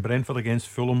 Nathan. Brentford against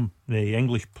Fulham, the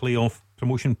English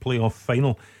promotion playoff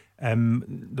final.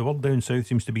 The word down south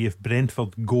seems to be if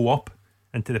Brentford go up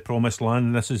into the promised land,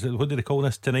 and this is, what do they call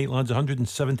this tonight, lads?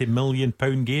 £170 million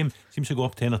game. Seems to go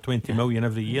up 10 or 20 million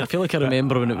every year. I feel like I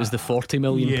remember when it was the £40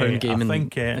 million game.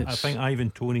 I think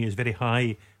Ivan Toney is very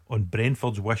high on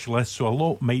Brentford's wish list, so a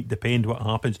lot might depend what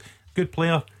happens. Good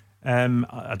player.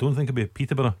 I don't think it'll be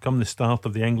Peterborough come the start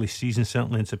of the English season,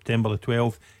 certainly in September the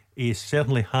 12th. He is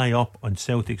certainly high up on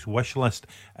Celtic's wish list.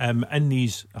 In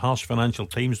these harsh financial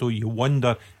times, though, you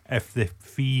wonder if the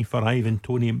fee for Ivan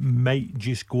Toney might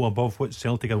just go above what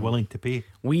Celtic are willing to pay.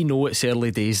 We know it's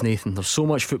early days, Nathan. There's so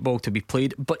much football to be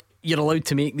played, but you're allowed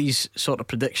to make these sort of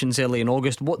predictions early in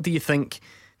August. What do you think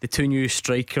the two new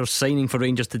strikers signing for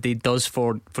Rangers today does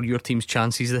for your team's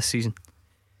chances this season?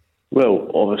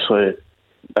 Well, obviously,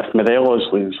 if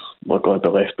Morelos leaves, we're going to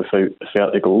be left without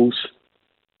 30 goals.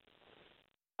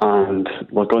 And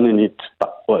we're going to need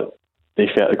the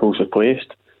 30 goals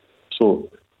replaced. So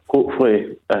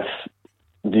hopefully, if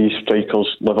these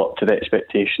strikers live up to the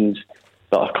expectations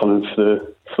that are coming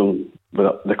through from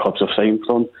the clubs have signed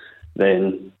from,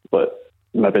 then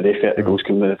maybe the 30 goals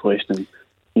can be replaced and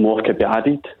more could be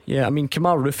added. Yeah, I mean,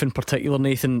 Kamal Roof in particular,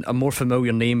 Nathan, a more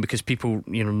familiar name because people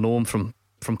know him from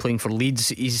playing for Leeds.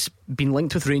 He's been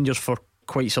linked with Rangers for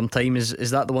quite some time.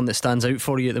 Is that the one that stands out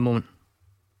for you at the moment?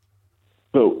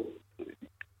 Well,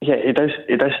 yeah, it does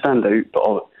stand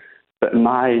out, but in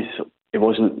my eyes, it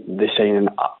wasn't the signing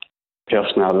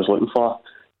personally I was looking for.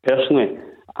 Personally,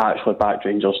 I actually backed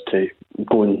Rangers to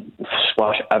go and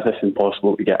splash everything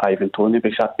possible to get Ivan Toney,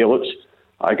 because he looks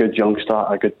a good youngster,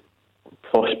 a good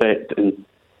prospect, and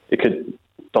it could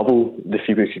double the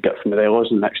fee we could get from Morelos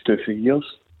in the next 2-3 years.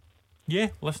 Yeah,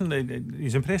 listen,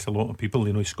 he's impressed a lot of people.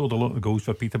 He scored a lot of goals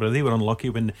for Peterborough. They were unlucky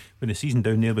when the season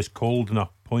down there was called on a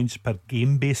points per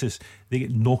game basis. They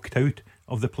get knocked out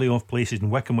of the playoff places, and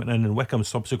Wickham went in, and Wickham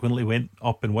subsequently went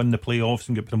up and won the playoffs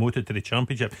and got promoted to the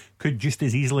Championship. Could just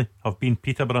as easily have been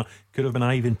Peterborough. Could have been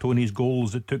Ivan Toney's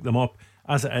goals that took them up.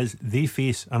 As it is, they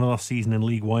face another season in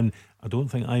League One. I don't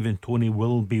think Ivan Toney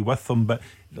will be with them, but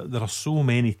there are so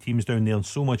many teams down there and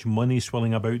so much money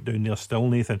swirling about down there still,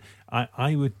 Nathan.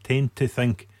 I would tend to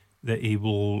think that he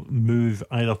will move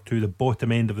either to the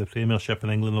bottom end of the Premiership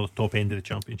in England or the top end of the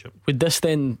Championship. Would this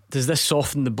then, does this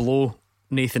soften the blow,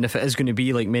 Nathan, if it is going to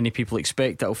be like many people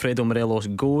expect that Alfredo Morelos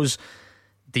goes?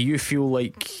 Do you feel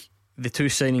like the two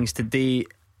signings today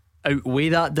outweigh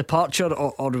that departure,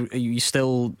 or are you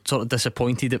still sort of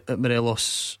disappointed at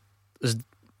Morelos'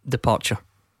 departure?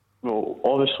 Well,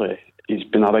 obviously he's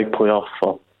been a big player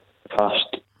for the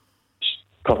past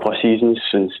couple of seasons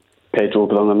since Pedro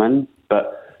brought him in,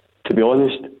 but to be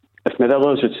honest, if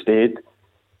Morelos had stayed,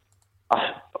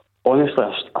 I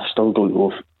still don't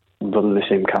know if they're in the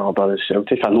same calibre as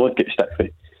Celtic. I know I'd get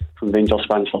stick from Rangers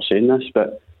fans for saying this,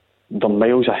 but they're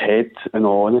miles ahead in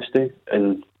all honesty,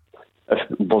 and if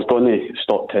we're going to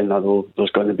stop 10 in a row,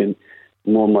 there's going to be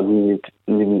more money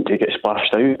needing to get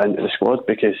splashed out into the squad,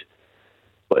 because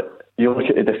you look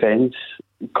at the defence,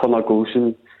 Connor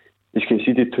Golson, he's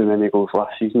conceded too many goals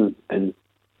last season, and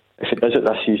if he does it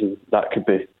this season, that could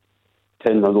be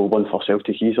 10 in a row win for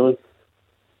Celtic easily.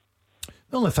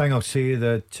 The only thing I'll say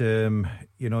that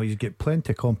you get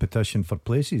plenty of competition for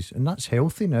places, and that's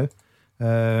healthy now.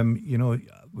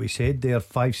 We said there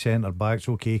 5 centre backs.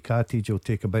 Okay, Cattage will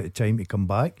take a bit of time to come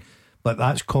back, but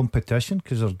that's competition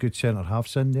because there's good centre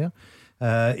halves in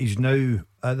there. He's now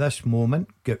at this moment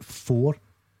got 4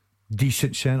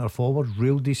 decent centre forwards,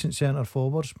 real decent centre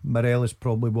forwards. Morelos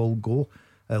probably will go.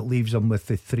 It leaves them with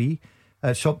the 3.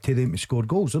 It's up to them to score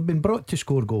goals. They've been brought to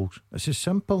score goals. It's as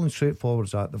simple and straightforward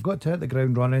as that. They've got to hit the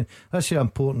ground running. This is an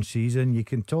important season. You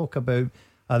can talk about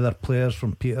other players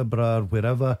from Peterborough or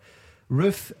wherever.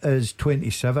 Ruth is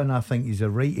 27. I think he's the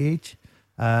right age.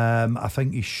 I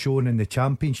think he's shown in the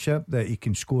Championship that he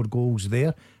can score goals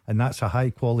there, and that's a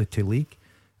high quality league.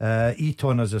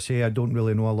 Eton, as I say, I don't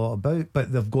really know a lot about,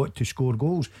 but they've got to score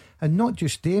goals, and not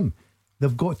just them.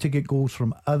 They've got to get goals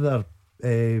from other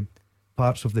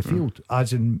parts of the field,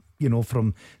 as in,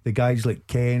 from the guys like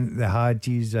Kent, the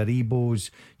Hadjis, the Rebos,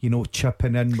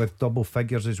 chipping in with double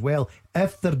figures as well,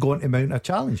 if they're going to mount a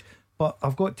challenge. But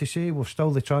I've got to say,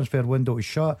 the transfer window is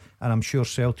shut, and I'm sure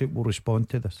Celtic will respond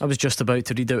to this. I was just about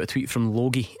to read out a tweet from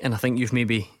Logie, and I think you've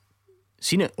maybe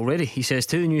seen it already. He says,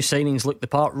 2 new signings look the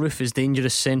part. Roof is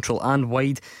dangerous, central and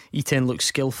wide. E10 looks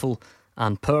skillful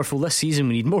and powerful. This season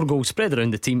we need more goals spread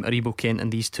around the team. Aribo, Kent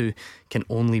and these 2 can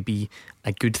only be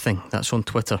a good thing. That's on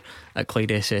Twitter at Clyde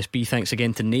SSB. Thanks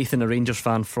again to Nathan, a Rangers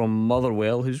fan from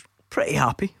Motherwell, who's pretty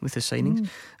happy with his signings,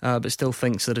 but still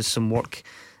thinks there is some work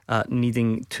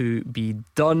needing to be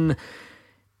done.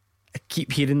 I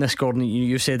keep hearing this, Gordon.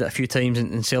 You've said it a few times,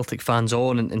 and Celtic fans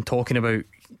on and talking about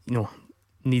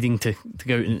needing to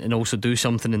go out and also do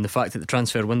something, and the fact that the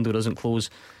transfer window doesn't close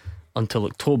until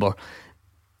October.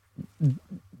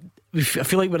 I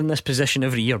feel like we're in this position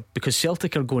every year because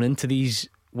Celtic are going into these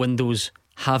windows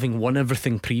having won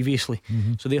everything previously,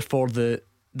 so therefore the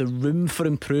room for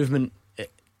improvement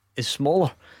is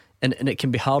smaller, and it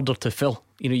can be harder to fill.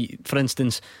 For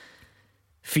instance,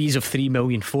 fees of 3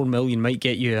 million, 4 million might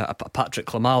get you a Patrick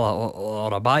Klimala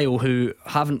or a Bio who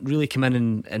haven't really come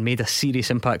in and made a serious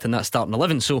impact in that starting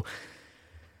 11. So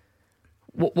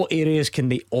what areas can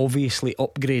they obviously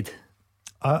upgrade?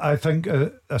 I think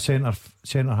a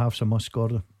centre half's a must,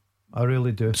 Gordon. I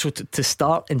really do. So to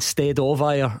start instead of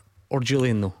Ayer or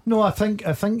Julian, though? No, I think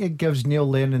it gives Neil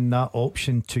Lennon that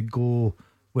option to go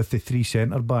with the 3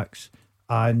 centre backs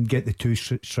and get the 2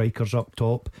 strikers up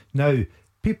top. Now,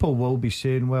 people will be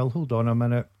saying, well, hold on a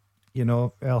minute,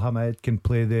 El Hamed can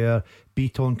play there,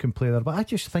 Beaton can play there, but I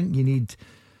just think you need,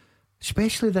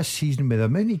 especially this season with the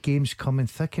amount of games coming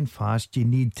thick and fast, you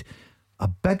need a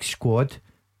big squad.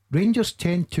 Rangers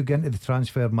tend to get into the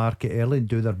transfer market early and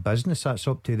do their business. That's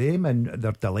up to them, and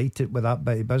they're delighted with that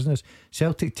bit of business.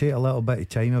 Celtic take a little bit of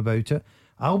time about it.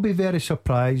 I'll be very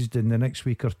surprised in the next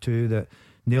week or 2 that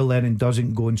Neil Lennon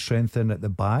doesn't go and strengthen at the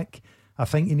back. I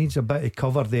think he needs a bit of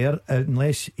cover there,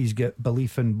 unless he's got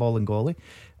belief in Bolingoli.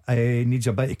 He needs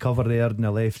a bit of cover there on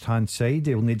the left hand side.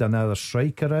 He'll need another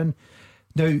striker in.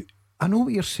 Now, I know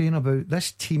what you're saying about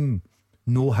this team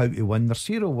know how to win. They're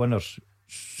serial winners.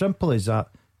 Simple as that.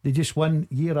 They just win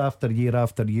year after year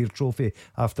after year, trophy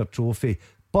after trophy.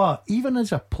 But even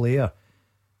as a player,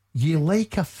 You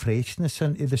like a freshness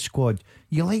into the squad.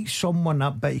 You like someone,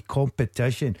 that bit of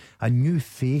competition, a new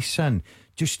face in,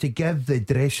 just to give the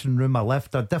dressing room a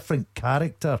lift, a different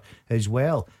character as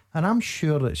well. And I'm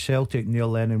sure that Celtic, Neil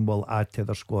Lennon, will add to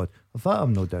their squad. Of that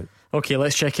I'm no doubt. Okay,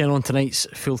 let's check in on tonight's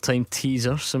full-time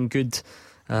teaser. Some good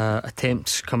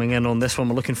attempts coming in on this one.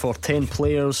 We're looking for 10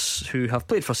 players who have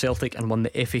played for Celtic and won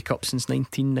the FA Cup since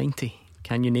 1990.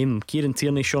 Can you name them? Kieran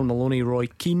Tierney, Sean Maloney, Roy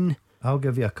Keane. I'll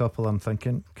give you a couple. I'm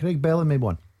thinking Craig Bellamy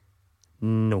won.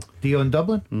 No. Dion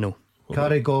Dublin? No.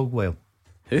 Gary Caldwell.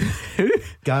 Who?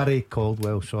 Gary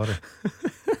Caldwell, sorry.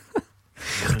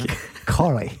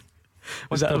 Corey.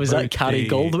 Was that Gary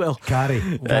Caldwell? Gary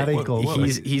Caldwell.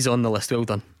 He's on the list. Well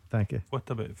done. Thank you. What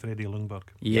about Freddie Ljungberg?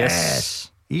 Yes.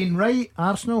 Ian Wright,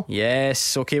 Arsenal.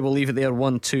 Yes. Okay, we'll leave it there.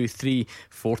 1, 2, 3,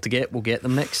 4 to get. We'll get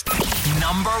them next.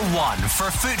 Number 1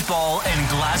 for football in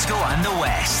Glasgow and the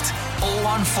West.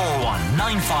 0141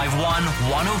 951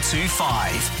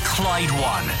 1025. Clyde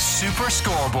 1 Super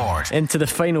Scoreboard. Into the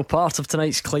final part of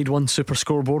tonight's Clyde 1 Super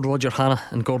Scoreboard. Roger, Hannah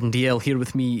and Gordon Dalziel here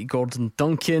with me, Gordon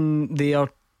Duncan. They are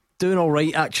doing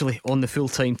alright actually on the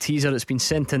full-time teaser. It's been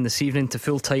sent in this evening to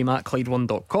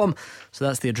fulltime@clyde1.com, so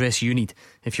that's the address you need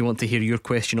if you want to hear your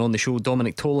question on the show.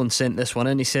 Dominic Tolan sent this one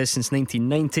in. He says since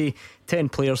 1990 10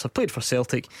 players have played for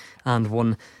Celtic and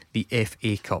won the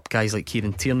FA Cup. Guys like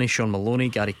Kieran Tierney, Sean Maloney,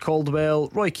 Gary Caldwell,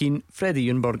 Roy Keane, Freddie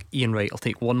Ljungberg, Ian Wright. I'll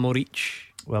take one more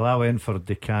each. Well, I went for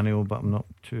Di Canio, but I'm not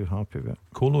too happy with it.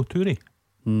 Kolo Toure?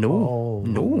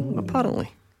 No,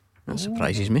 apparently. That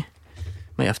surprises me.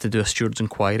 Might have to do a steward's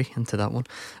inquiry into that one.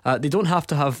 They don't have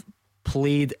to have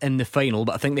played in the final,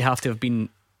 but I think they have to have been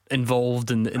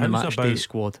involved in the match day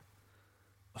squad.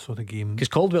 I saw the game because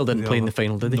Caldwell didn't play in the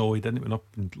final, did he? No, he didn't. He went up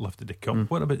and lifted the cup.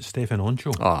 What about Stefan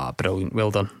Oncho? Brilliant,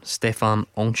 well done, Stefan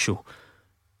Oncho.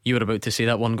 You were about to say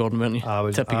that one, Gordon, weren't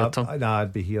you? Tipping your tongue.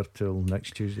 I'd be here till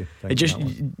next Tuesday.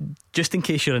 Just in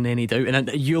case you're in any doubt,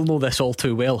 and you'll know this all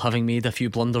too well, having made a few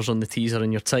blunders on the teaser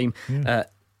in your time.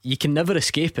 You can never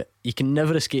escape it. You can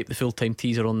never escape the full-time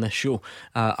teaser on this show.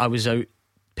 I was out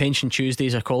Pension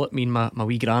Tuesdays, I call it. Me and my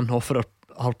wee gran offer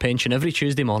her pension every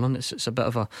Tuesday morning. It's a bit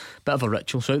of a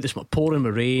ritual. So out this pouring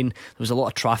with rain, there was a lot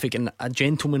of traffic, and a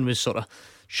gentleman was sort of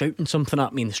shouting something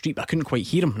at me in the street, but I couldn't quite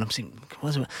hear him. And I'm saying, what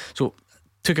is it? So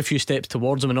took a few steps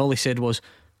towards him, and all he said was,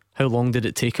 how long did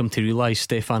it take him to realise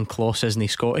Stefan Kloss isn't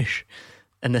Scottish?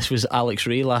 And this was Alex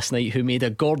Ray last night, who made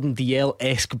a Gordon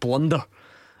Dalziel-esque blunder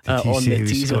on the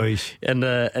teaser,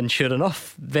 and sure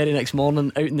enough, very next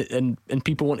morning out and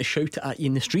people want to shout it at you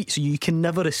in the street. So you can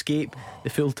never escape the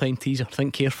full-time teaser.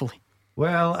 Think carefully.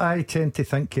 Well, I tend to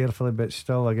think carefully, but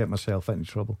still I get myself into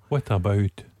trouble. What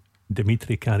about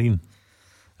Dimitri Karin?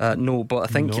 No, but I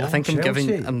think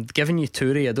I'm giving you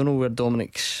Toure. I don't know where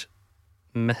Dominic's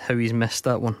how he's missed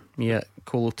that one. Yeah,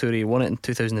 Kolo Toure won it in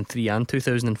 2003 and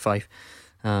 2005.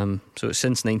 So it's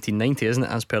since 1990, isn't it,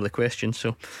 as per the question?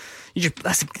 So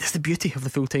that's the beauty of the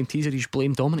full-time teaser. You just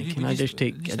blame Dominic, and I just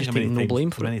take no blame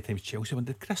for it. Many times Chelsea won.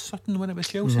 Did Chris Sutton win it with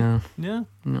Chelsea? No.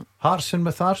 Hartson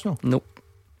with Arsenal? Nope.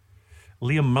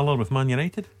 Liam Miller with Man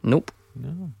United? Nope.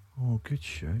 No. Oh, good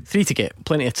shout. 3 to get,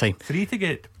 plenty of time. 3 to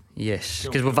get. Yes,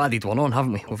 because we've added one on,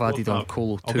 haven't we? We've added on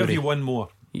Kolo Toure. I'll give you one more.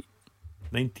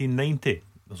 1990.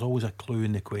 There's always a clue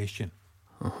in the question.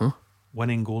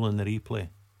 Winning goal in the replay.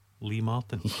 Lee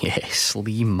Martin. Yes,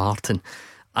 Lee Martin.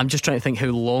 I'm just trying to think how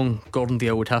long Gordon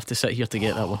Dalziel would have to sit here to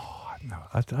get that one. No,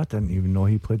 I didn't even know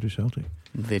he played with Celtic.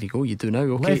 There you go, you do now.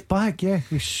 Okay. Left back, yeah.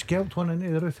 He scalped one into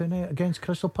the roof of the net against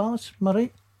Crystal Palace. Am I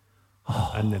right?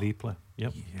 In the replay.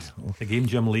 Yep. Yeah. The game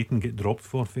Jim Leighton get dropped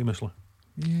for famously.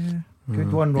 Yeah.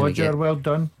 Good one, Roger. Well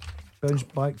done. Bounce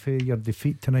back for your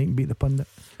defeat tonight and beat the pundit.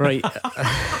 Right.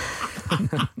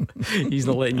 He's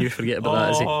not letting you forget about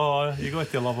that, is he? Oh, you got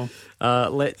to love him.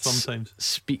 Let's sometimes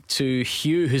speak to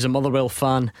Hugh, who's a Motherwell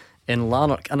fan in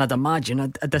Lanark, and I'd imagine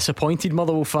a disappointed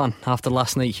Motherwell fan after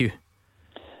last night. Hugh.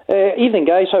 Evening,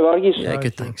 guys. How are you? Yeah,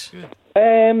 good, thanks.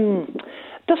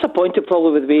 Disappointed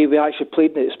probably with the way we actually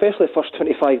played, especially the first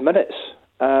 25 minutes.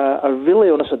 I really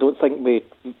honestly don't think we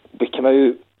came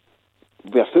out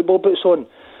with our football boots on.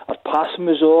 Our passing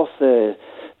was off, the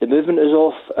movement is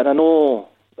off, and I know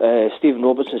Stephen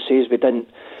Robertson says we didn't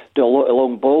do a lot of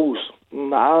long balls.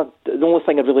 The only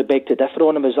thing I really beg to differ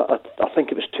on him is that I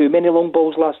think it was too many long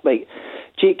balls last night.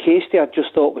 Jake Hastie, I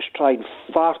just thought, was trying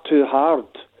far too hard.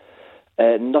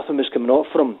 Nothing was coming off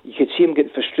for him. You could see him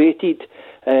getting frustrated.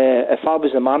 If I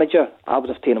was the manager, I would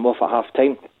have taken him off at half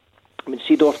time. I mean,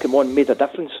 Seedorf came on and made a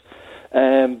difference.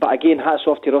 But again, hats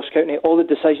off to Ross County. All the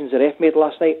decisions the ref made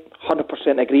last night,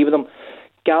 100% agree with them.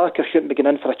 Gallagher shouldn't be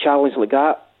going in for a challenge like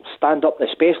that. Stand up,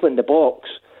 especially in the box.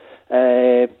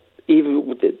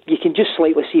 even you can just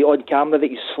slightly see on camera that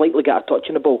he's slightly got a touch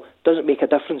on the ball. Doesn't make a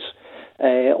difference.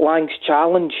 Lang's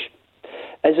challenge,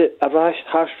 is it a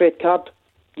harsh red card?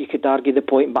 You could argue the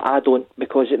point, but I don't,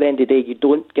 because at the end of the day, you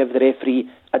don't give the referee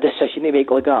a decision to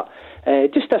make like that.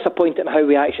 Just disappointed in how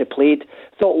we actually played.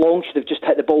 Thought Long should have just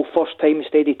hit the ball first time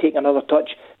instead of taking another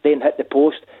touch, then hit the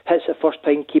post. Hits it first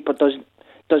time, keeper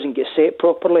doesn't get set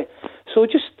properly. So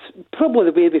just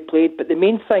probably the way we played. But the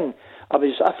main thing, I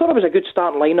thought it was a good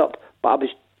starting lineup, but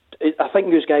I think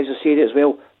you guys have said it as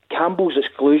well. Campbell's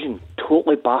exclusion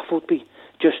totally baffled me.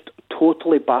 Just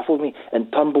totally baffled me. And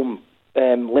Turnbull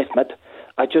left mid.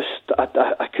 I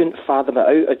couldn't fathom it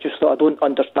out. I just thought, I don't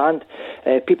understand.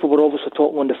 People were obviously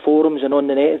talking on the forums and on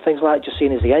the net and things like that, just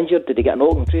saying, is he injured? Did he get an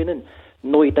organ training?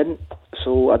 No, he didn't.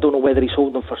 So I don't know whether he's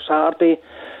holding for Saturday.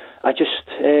 I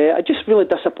just really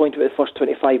disappointed with the first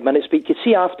 25 minutes. But you could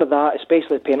see after that,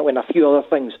 especially the penalty and a few other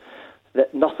things,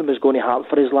 that nothing was going to happen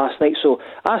for us last night. So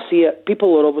I see it.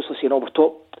 People are obviously saying, we're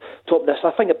top this.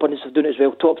 I think the pundits are doing it as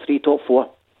well. Top 3, top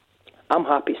 4. I'm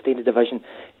happy to stay in the division.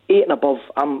 8 and above,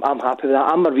 I'm happy with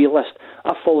that. I'm a realist.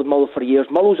 I've followed Mull for years.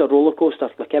 Mull's a roller coaster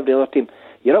like every other team.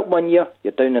 You're up one year,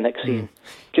 you're down the next season.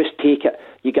 Just take it.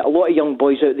 You get a lot of young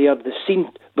boys out there.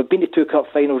 We've been to 2 cup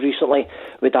finals recently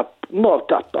with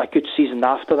not a good season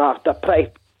after that. A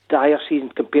pretty dire season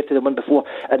compared to the one before,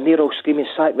 and they're all screaming,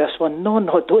 sack this one. No,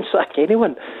 don't sack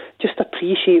anyone. Just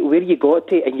appreciate where you got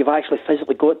to, and you've actually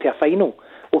physically got to a final.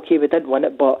 Okay, we did win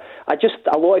it, but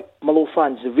a lot of Mallow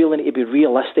fans really need to be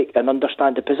realistic and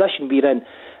understand the position we're in,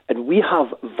 and we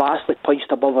have vastly punched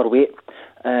above our weight.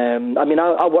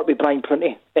 I work with Brian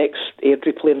Prunty,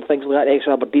 ex-Airdrie player and things like that,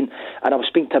 ex-Aberdeen, and I was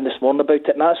speaking to him this morning about it,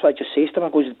 and that's what I just says to him. I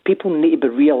goes, people need to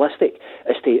be realistic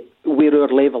as to where our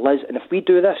level is, and if we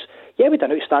do this, we had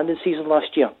an outstanding season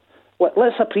last year.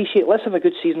 Let's appreciate, let's have a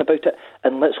good season about it,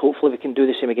 and let's hopefully we can do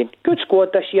the same again. Good squad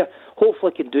this year,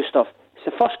 hopefully we can do stuff. It's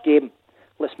the first game.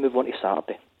 Let's move on to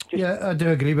Saturday. Yeah, I do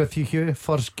agree with you, Hugh.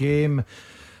 First game,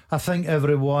 I think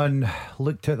everyone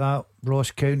looked at that Ross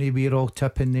County, we're all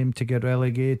tipping them to get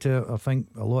relegated. I think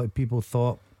a lot of people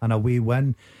thought an away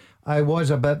win. I was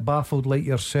a bit baffled like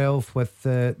yourself with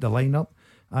the lineup,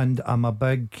 and I'm a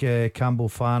big Campbell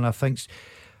fan.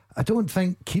 I don't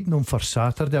think keeping him for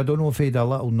Saturday, I don't know if he had a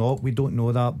little knock, we don't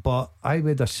know that, but I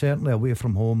would have certainly away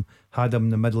from home had him in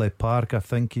the middle of the park. I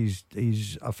think he's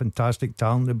a fantastic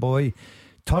talented boy.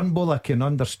 Turnbull, I can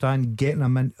understand getting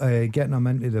him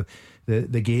into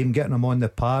the game, getting him on the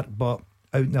park, but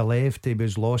out in the left he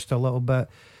was lost a little bit.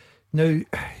 Now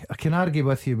I can argue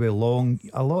with you with Long.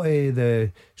 A lot of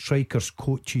the strikers,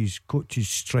 coaches,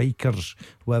 strikers,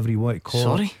 whatever you want to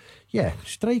call it. Yeah,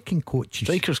 striking coaches.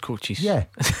 Strikers coaches. Yeah.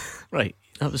 Right,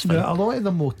 that was fine. Now, a lot of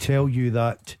them will tell you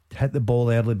that hit the ball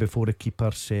early before the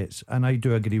keeper sets, and I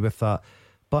do agree with that.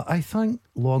 But I think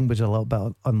Long was a little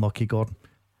bit unlucky, Gordon.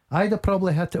 I'd have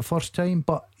probably hit it first time,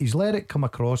 but he's let it come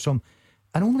across him,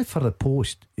 and only for the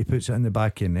post he puts it in the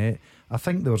back of the net. I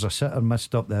think there was a sitter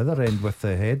missed up the other end with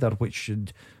the header, which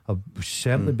should have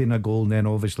certainly been a goal, and then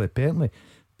obviously penalty.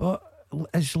 But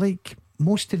it's like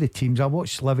most of the teams. I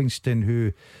watched Livingston,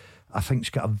 who I think's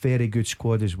got a very good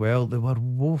squad as well. They were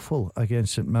woeful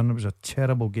against St Mirren. It was a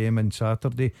terrible game on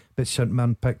Saturday, but St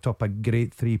Mirren picked up a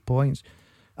great 3 points.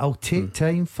 I'll take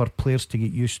time for players to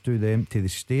get used to the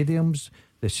stadiums,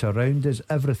 the surroundings,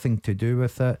 everything to do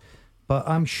with it. But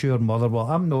I'm sure Motherwell,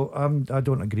 I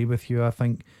don't agree with you. I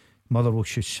think Motherwell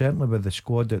should certainly, with the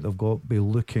squad that they've got, be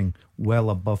looking well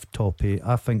above top 8.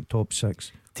 I think top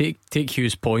 6. Take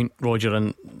Hugh's point, Roger,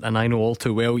 and I know all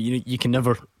too well, you can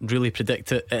never really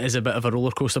predict it. It is a bit of a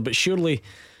roller coaster, but surely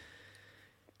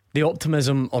the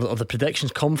optimism or the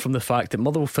predictions come from the fact that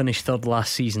Motherwell finished third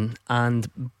last season,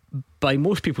 and by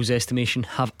most people's estimation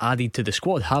have added to the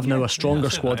squad, have now a stronger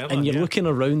squad, and you're looking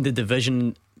around the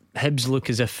division. Hibs look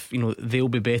as if they'll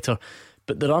be better,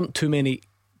 but there aren't too many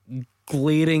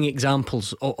glaring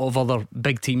examples of other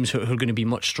big teams who are going to be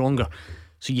much stronger.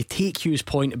 So you take Hugh's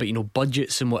point about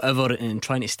budgets and whatever and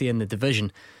trying to stay in the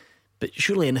division, but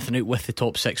surely anything out with the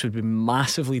top 6 would be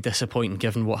massively disappointing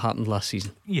given what happened last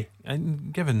season. Yeah,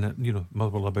 and given that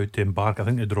Motherwell are about to embark, I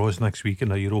think the draws next week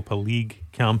in a Europa League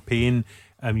campaign,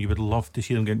 you would love to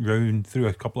see them get round through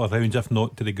a couple of rounds, if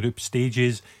not to the group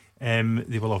stages.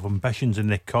 They will have ambitions in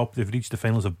the cup. They've reached the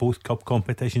finals of both cup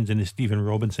competitions in the Stephen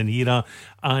Robinson era,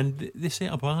 and they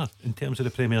set a bar in terms of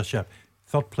the Premiership.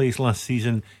 Third place last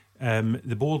season.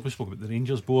 The board, we spoke about the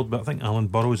Rangers board, but I think Alan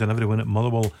Burrows and everyone at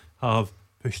Motherwell have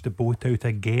pushed the boat out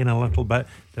again a little bit.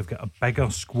 They've got a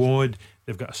bigger squad,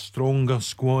 they've got a stronger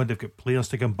squad, they've got players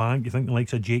to come back. You think the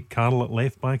likes of Jake Carroll at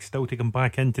left back still to come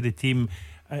back into the team.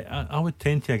 I would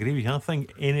tend to agree with you. I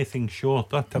think anything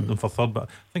short, I tipped them for third, but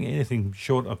I think anything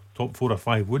short of top 4 or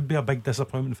 5 would be a big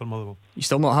disappointment for Motherwell. You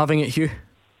still not having it, Hugh?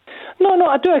 No,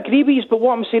 I do agree with you, but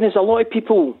what I'm saying is a lot of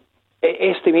people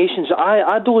estimations.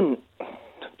 I don't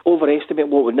overestimate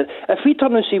what would. If we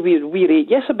turn and say we rate,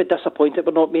 yes, I'd be disappointed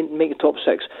we're not making top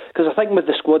 6, because I think with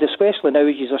the squad, especially now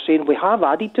as you are saying, we have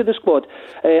added to the squad.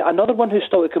 Another one who's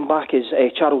still to come back is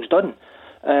Charles Dunn.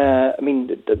 I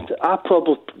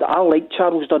like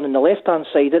Charles Dunn on the left hand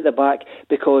side at the back,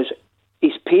 because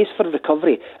his pace for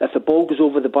recovery, if the ball goes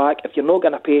over the back, if you're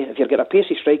going to get a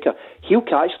pacey striker, he'll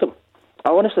catch them. I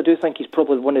honestly do think he's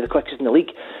probably one of the quickest in the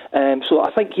league. So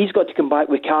I think he's got to come back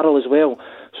with Carroll as well.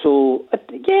 So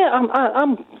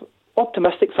I'm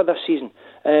optimistic for this season.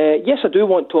 Yes, I do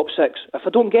want top 6. If I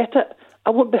don't get it, I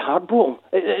won't be heartbroken.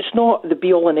 It's not the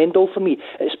be all and end all for me.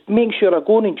 It's making sure I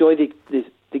go and enjoy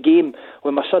the game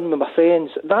with my son, with my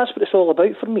friends. That's what it's all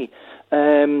about for me.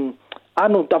 I've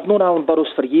known Alan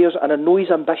Burrows for years, and I know his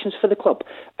ambitions for the club,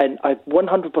 and I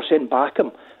 100% back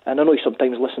him. And I know he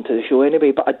sometimes listens to the show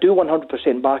anyway, but I do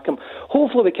 100% back him.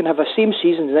 Hopefully we can have the same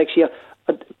season next year.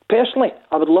 Personally,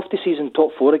 I would love to see us in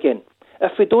top 4 again.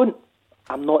 If we don't,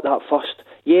 I'm not that fussed.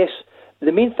 Yes,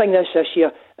 the main thing this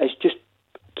year is just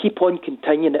keep on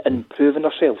continuing and improving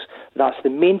ourselves. That's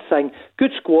the main thing.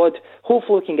 Good squad.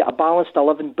 Hopefully we can get a balanced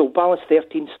 11, balanced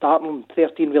 13, starting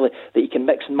 13 really, that you can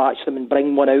mix and match them and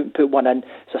bring one out and put one in.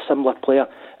 It's a similar player.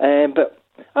 But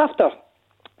after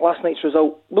last night's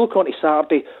result, we'll look on to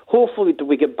Saturday. Hopefully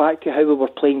we get back to how we were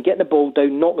playing, getting the ball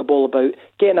down, knocking the ball about,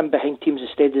 getting in behind teams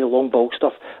instead of the long ball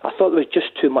stuff. I thought there was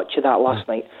just too much of that last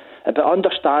night. But I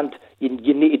understand you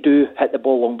need to hit the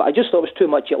ball long, but I just thought it was too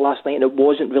much last night, and it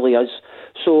wasn't really us.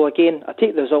 So again, I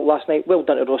take the result last night. Well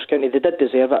done to Ross County. They did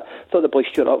deserve it. I thought the boy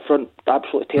Stuart up front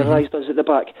absolutely terrorised us at the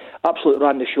back. Absolutely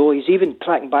ran the show. He's even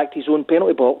tracking back to his own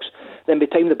penalty box. Then by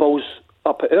the time the ball's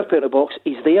up at our penalty box,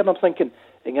 he's there, and I'm thinking,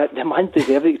 the man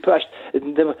deserved it. He pushed.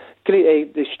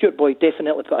 The Stuart boy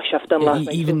definitely put a shift in last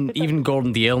night. Even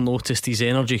Gordon Dalziel noticed his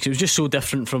energy, because it was just so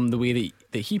different from the way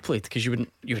that he played. Because you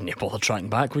wouldn't bother tracking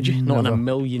back, would you? Not in a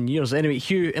million years. Anyway,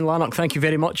 Hugh in Lanark, thank you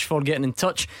very much for getting in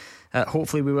touch.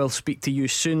 Hopefully we will speak to you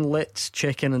soon. Let's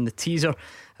check in on the teaser.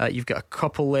 You've got a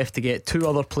couple left to get. 2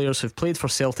 other players who've played for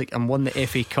Celtic and won the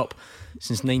FA Cup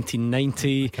since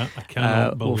 1990. I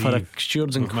cannot believe we've had a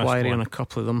steward's inquiry on a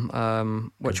couple of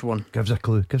them. Which one? Gives a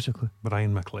clue.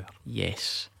 Brian McClare.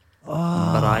 Yes.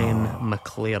 Brian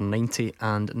McClare, 90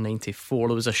 and 94.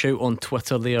 There was a shout on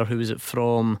Twitter there. Who was it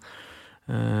from?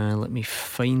 Let me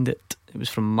find it. It was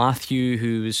from Matthew,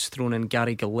 who was thrown in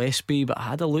Gary Gillespie, but I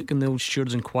had a look in the old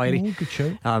steward's inquiry. Good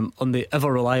shout. On the ever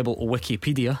reliable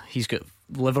Wikipedia, he's got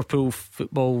Liverpool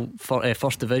football for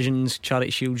First Divisions,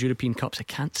 Charity Shields, European Cups. I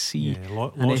can't see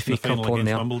an FA Cup on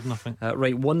there. Wimbledon, I think.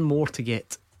 Right, one more to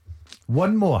get.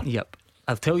 One more? Yep.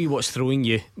 I'll tell you what's throwing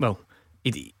you. Well,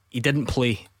 he didn't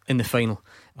play in the final,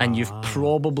 and you've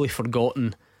probably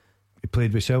forgotten he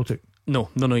played with Celtic. No,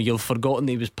 you've forgotten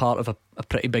he was part of a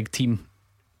pretty big team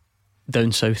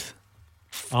down south.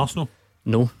 Arsenal?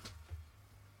 No.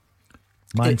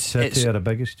 Man City are the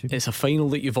biggest team. It's a final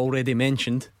that you've already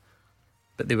mentioned,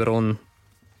 but they were on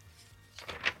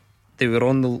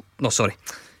the. No, sorry,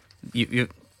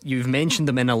 you've mentioned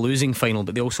them in a losing final,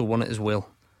 but they also won it as well.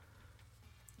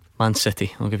 Man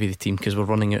City. I'll give you the team because we're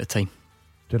running out of time.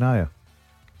 Denier?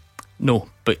 No,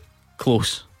 but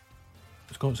close.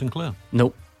 Scott Sinclair?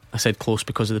 Nope. I said close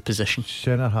because of the position.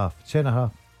 Centre half.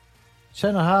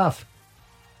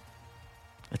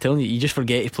 I'm telling you, you just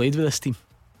forget he played with this team.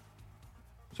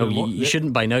 So you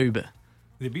shouldn't by now, but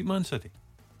they beat Man City.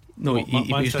 No,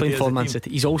 he was playing for Man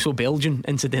City. He's also Belgian,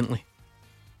 incidentally.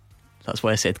 That's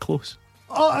why I said close.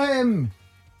 The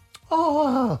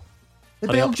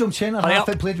Belgium centre half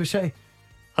that played with City.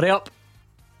 Hurry up,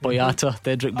 Boyata,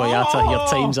 Dedrick Boyata. Your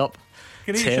time's up.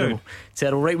 Terrible.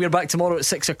 Right, we're back tomorrow at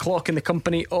 6 o'clock in the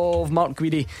company of Mark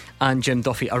Guidi and Jim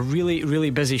Duffy. A really, really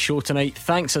busy show tonight.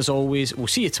 Thanks as always. We'll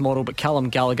see you tomorrow, but Callum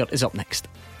Gallagher is up next.